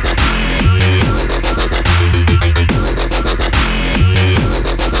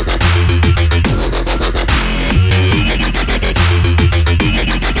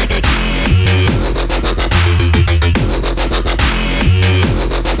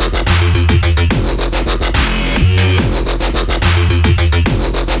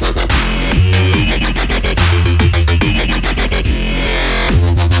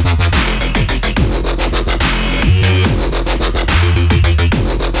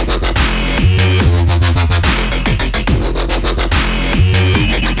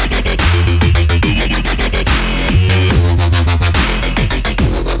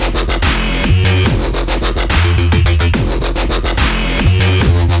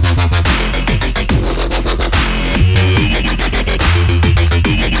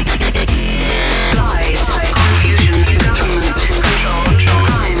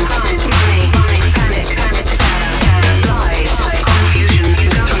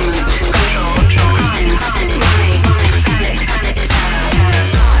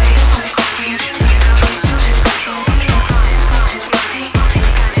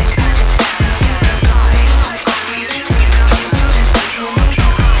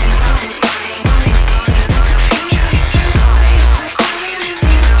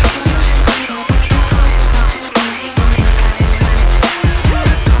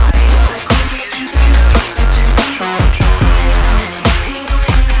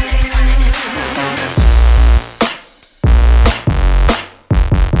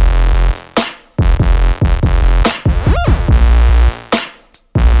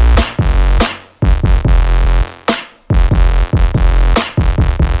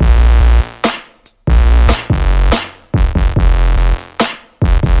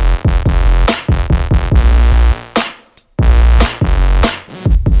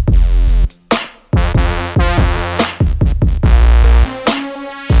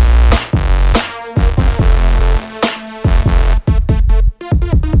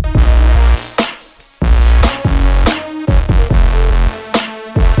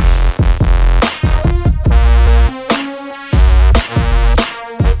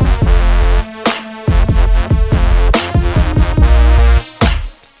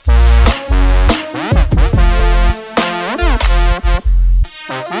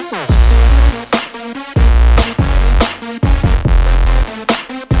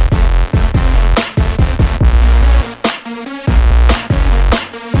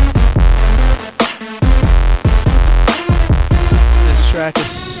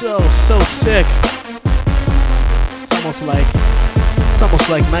 So sick. It's almost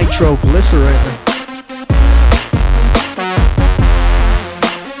like nitroglycerin.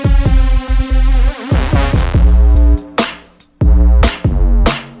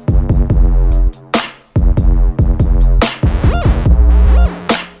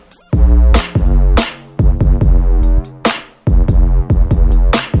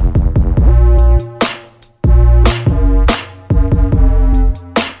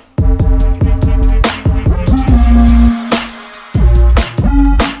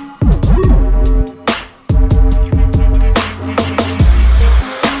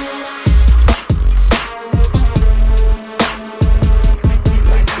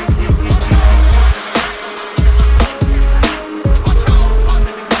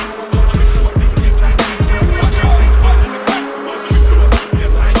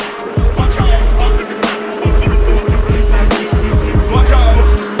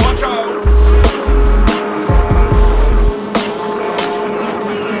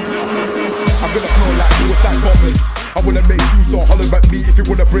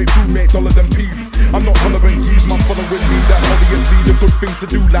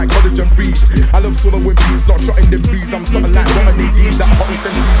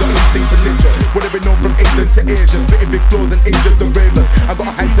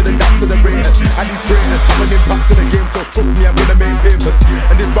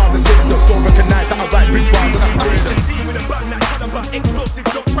 Explosive,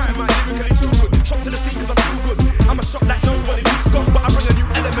 don't try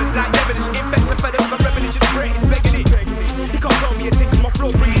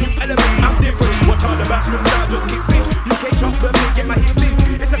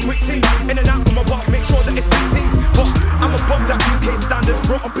ting. In and out of my bars, make sure that it's big things. But I'm above that UK standard.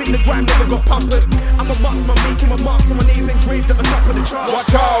 Brought up in the grind, never got pampered. I'm a marksman, making my marks on my knees engraved at the top of the chart.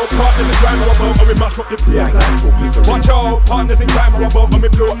 Watch out, partners in crime are about, and we mash up the place like. Watch out, partners in crime are about, and we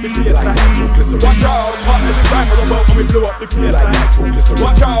blow up the place like. Watch out, partners in crime are about, and we blow up the place like.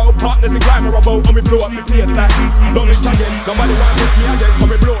 Watch out, partners in crime are about, and we blow up the place like. Done it again, nobody want to me again. Come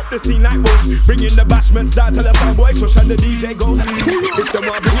we blow up the scene like bush. Bring in the bashment style, tell the soundboy shush and the DJ goes. If they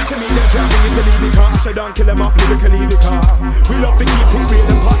want bring it to me, then can't bring it to me because I should don't kill them off lyrically because we love to keep it real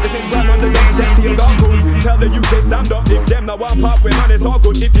and partners in crime on the left, them feels all good. Tell the UK stand up, if them now want part with man it's all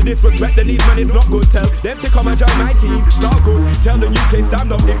good. If you disrespect the lead man it's not good. Tell them to come and join my team, it's all good. Tell the UK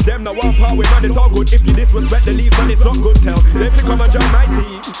stand up, if them now want part with man it's all good. If you disrespect the lead man it's not good. Tell them to come and join my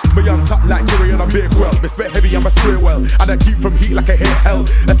team. Me I'm top like Jerry and I bake well. Respect heavy, I'm a spray well. And I keep from heat like a hate hell.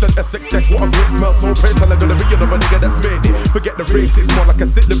 That's a success, what a great smell. So praise I'm gonna be another nigga that's made it. Forget the race, it's more like a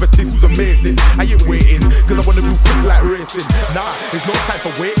sit liver who's amazing. I ain't waiting, cause I wanna move quick like racing. Nah, there's no time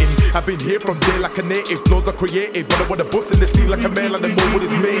for waiting. I've been here from day like a native. Flows are created, but I wanna bust in the scene like a man and the moment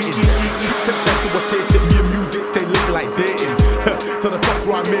is mating. Success to a taste it, me and music stay lit like dating. So the top's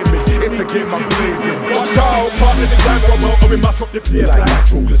why I'm aiming, it's the game I'm blazing. Watch out, partners in crime are about, and we mash up the place like.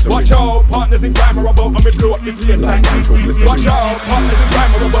 Watch out, partners in crime are about, and we blow up the place like. Watch out, partners in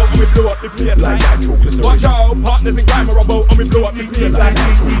crime are about, and we blow up the place like. Watch out, partners in crime are about, and we blow up the place like.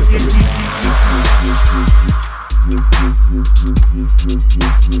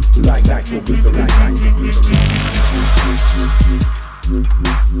 Like natural glycerin. Like natural glycerin.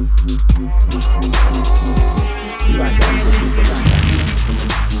 Like natural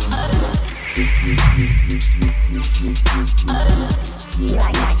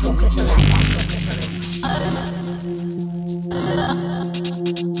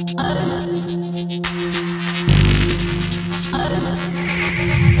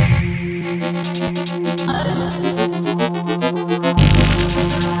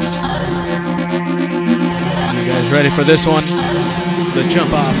You guys ready for this one? The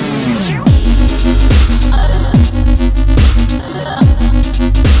jump off.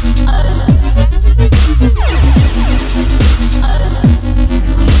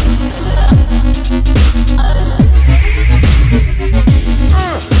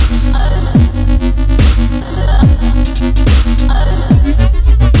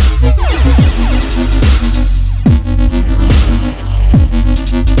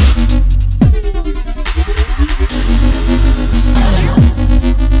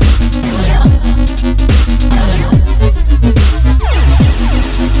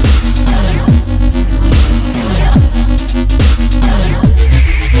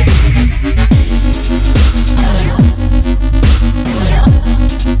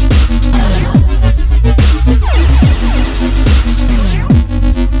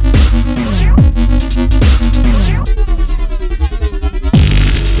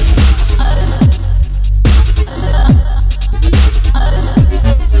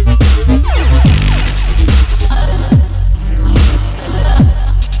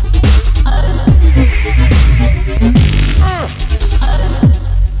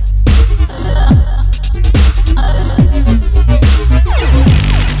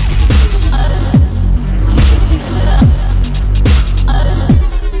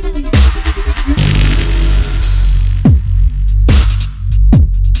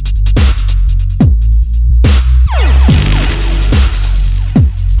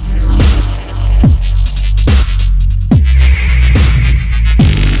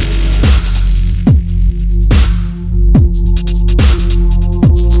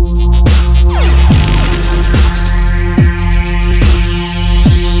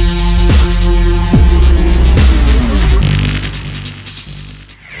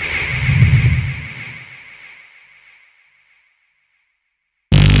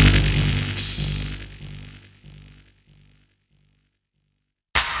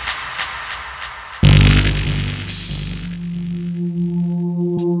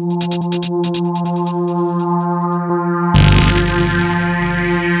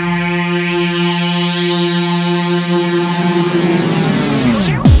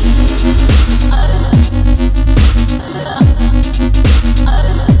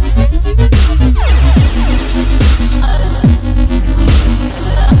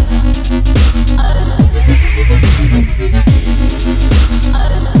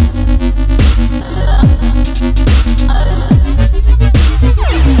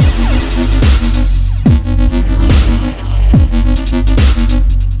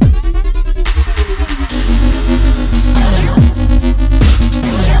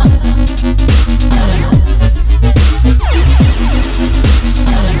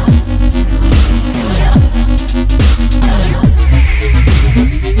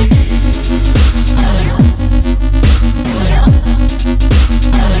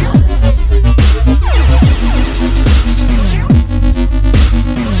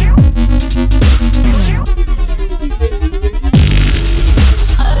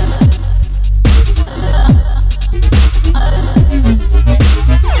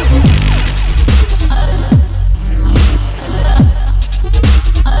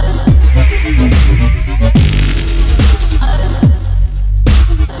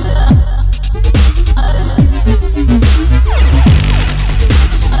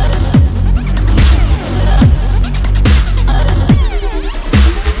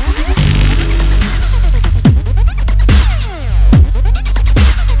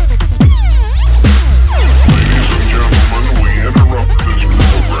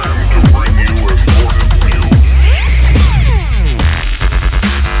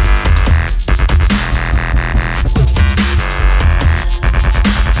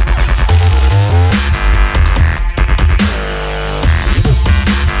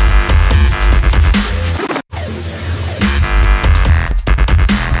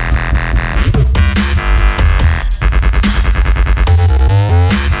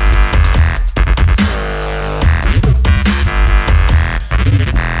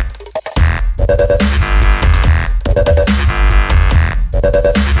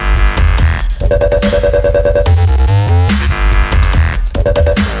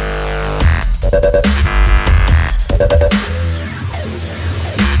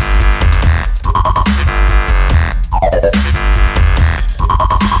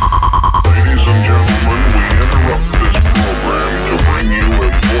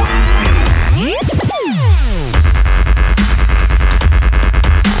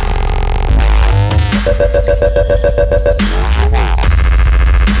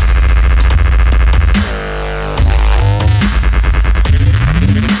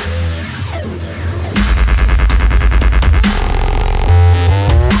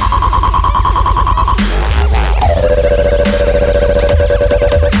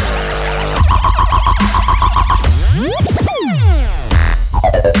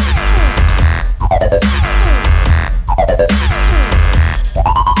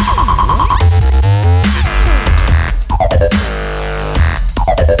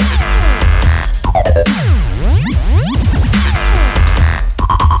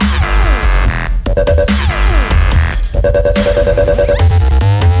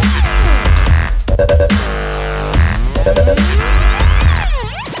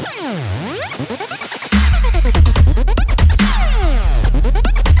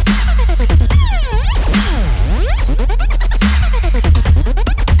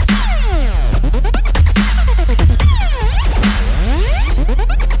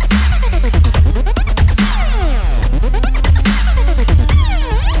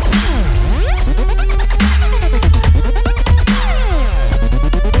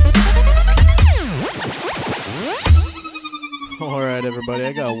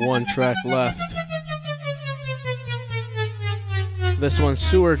 everybody. I got one track left. This one's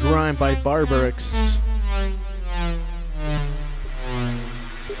Sewer Grind by Barbarix.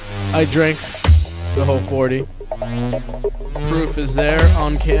 I drank the whole 40. Proof is there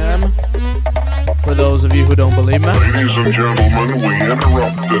on cam. For those of you who don't believe me. Ladies and gentlemen, we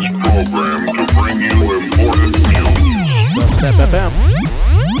interrupt this program to bring you important news. Dubstep FM.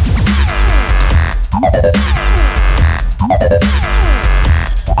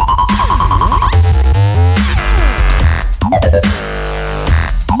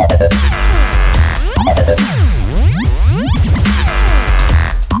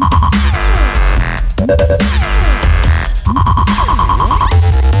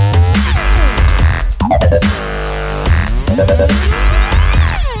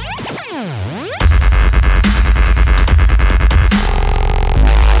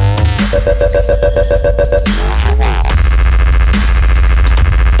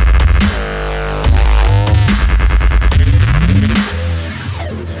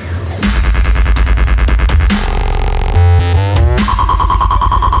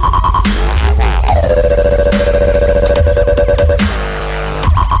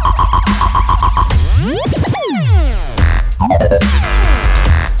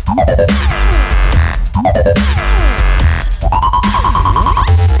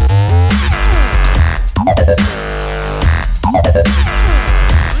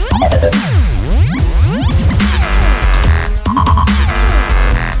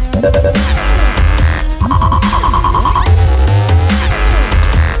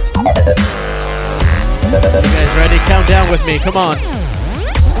 Come on.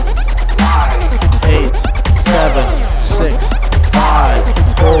 8, 7, 6, 5,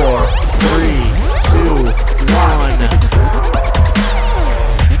 4, 3, 2, 1.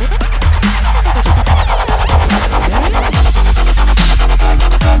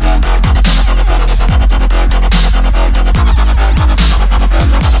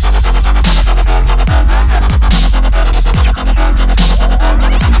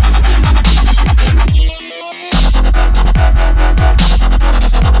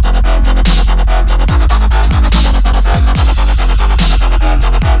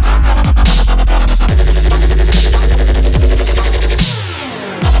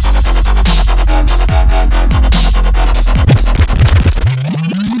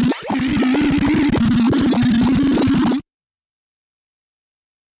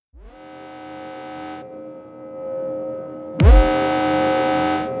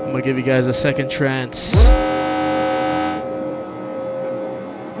 I'm gonna give you guys a second trance.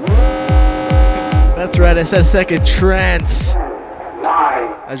 That's right, I said second trance.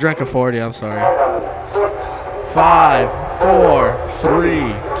 I drank a 40, I'm sorry. 5, 4,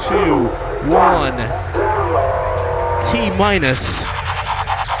 3, 2, 1. T minus.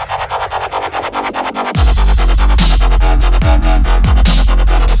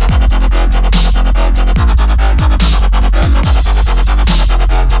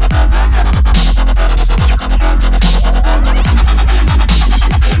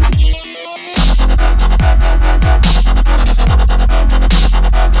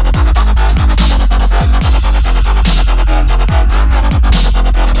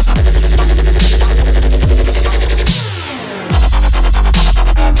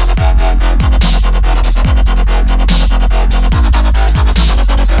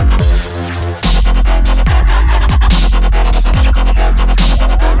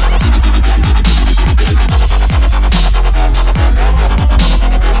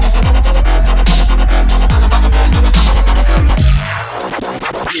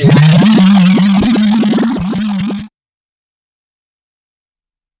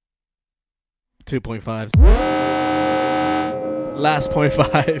 .5. Last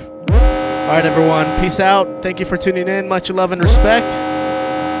 0.5. Alright, everyone. Peace out. Thank you for tuning in. Much love and respect.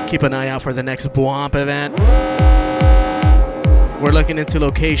 Keep an eye out for the next Bwomp event. We're looking into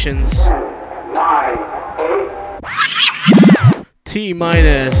locations. 9, 8. T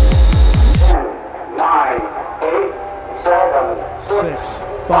minus 9, 8, 7, 6,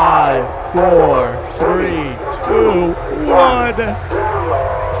 5, 4, 3, 2, 1.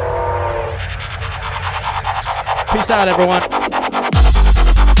 Peace out, everyone.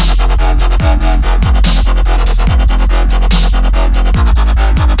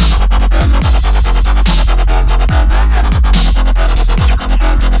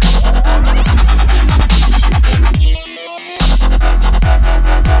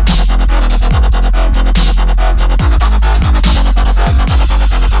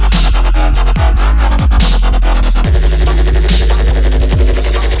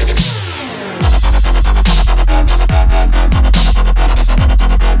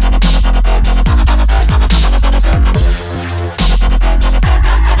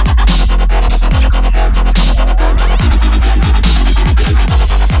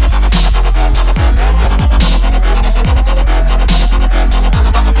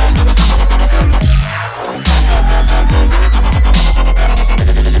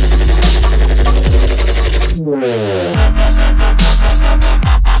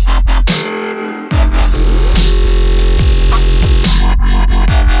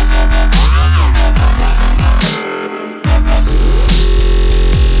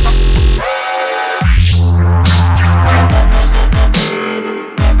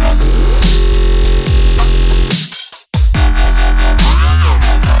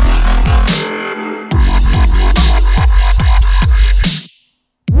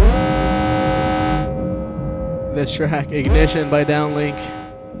 this track, Ignition by Downlink,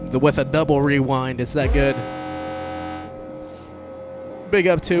 with a double rewind. It's that good. Big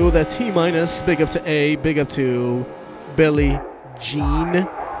up to the T minus, big up to A, big up to Billy Jean. 6,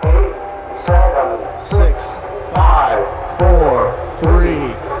 5, 4,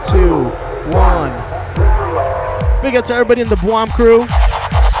 3, 2, 1. Big up to everybody in the Buam crew.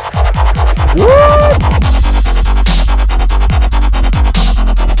 Woo!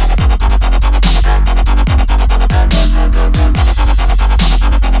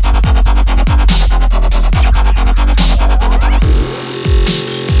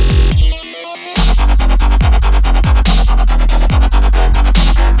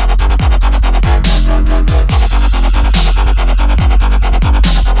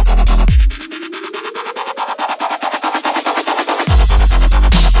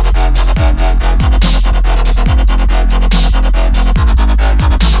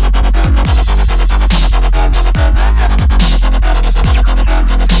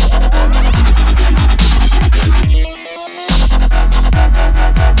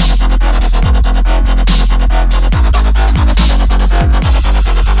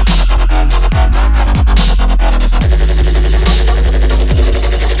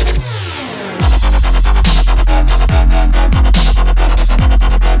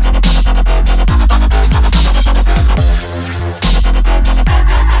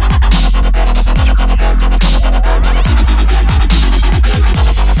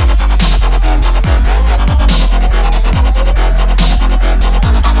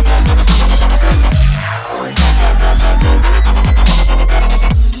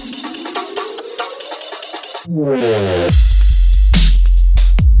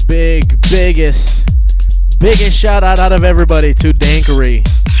 Biggest shout out of everybody to Dankery.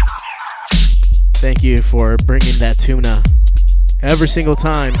 Thank you for bringing that tuna every single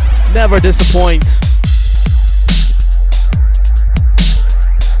time. Never disappoint.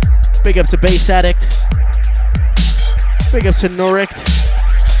 Big up to Bass Addict. Big up to Norict.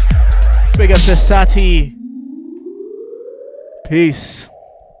 Big up to Sati. Peace.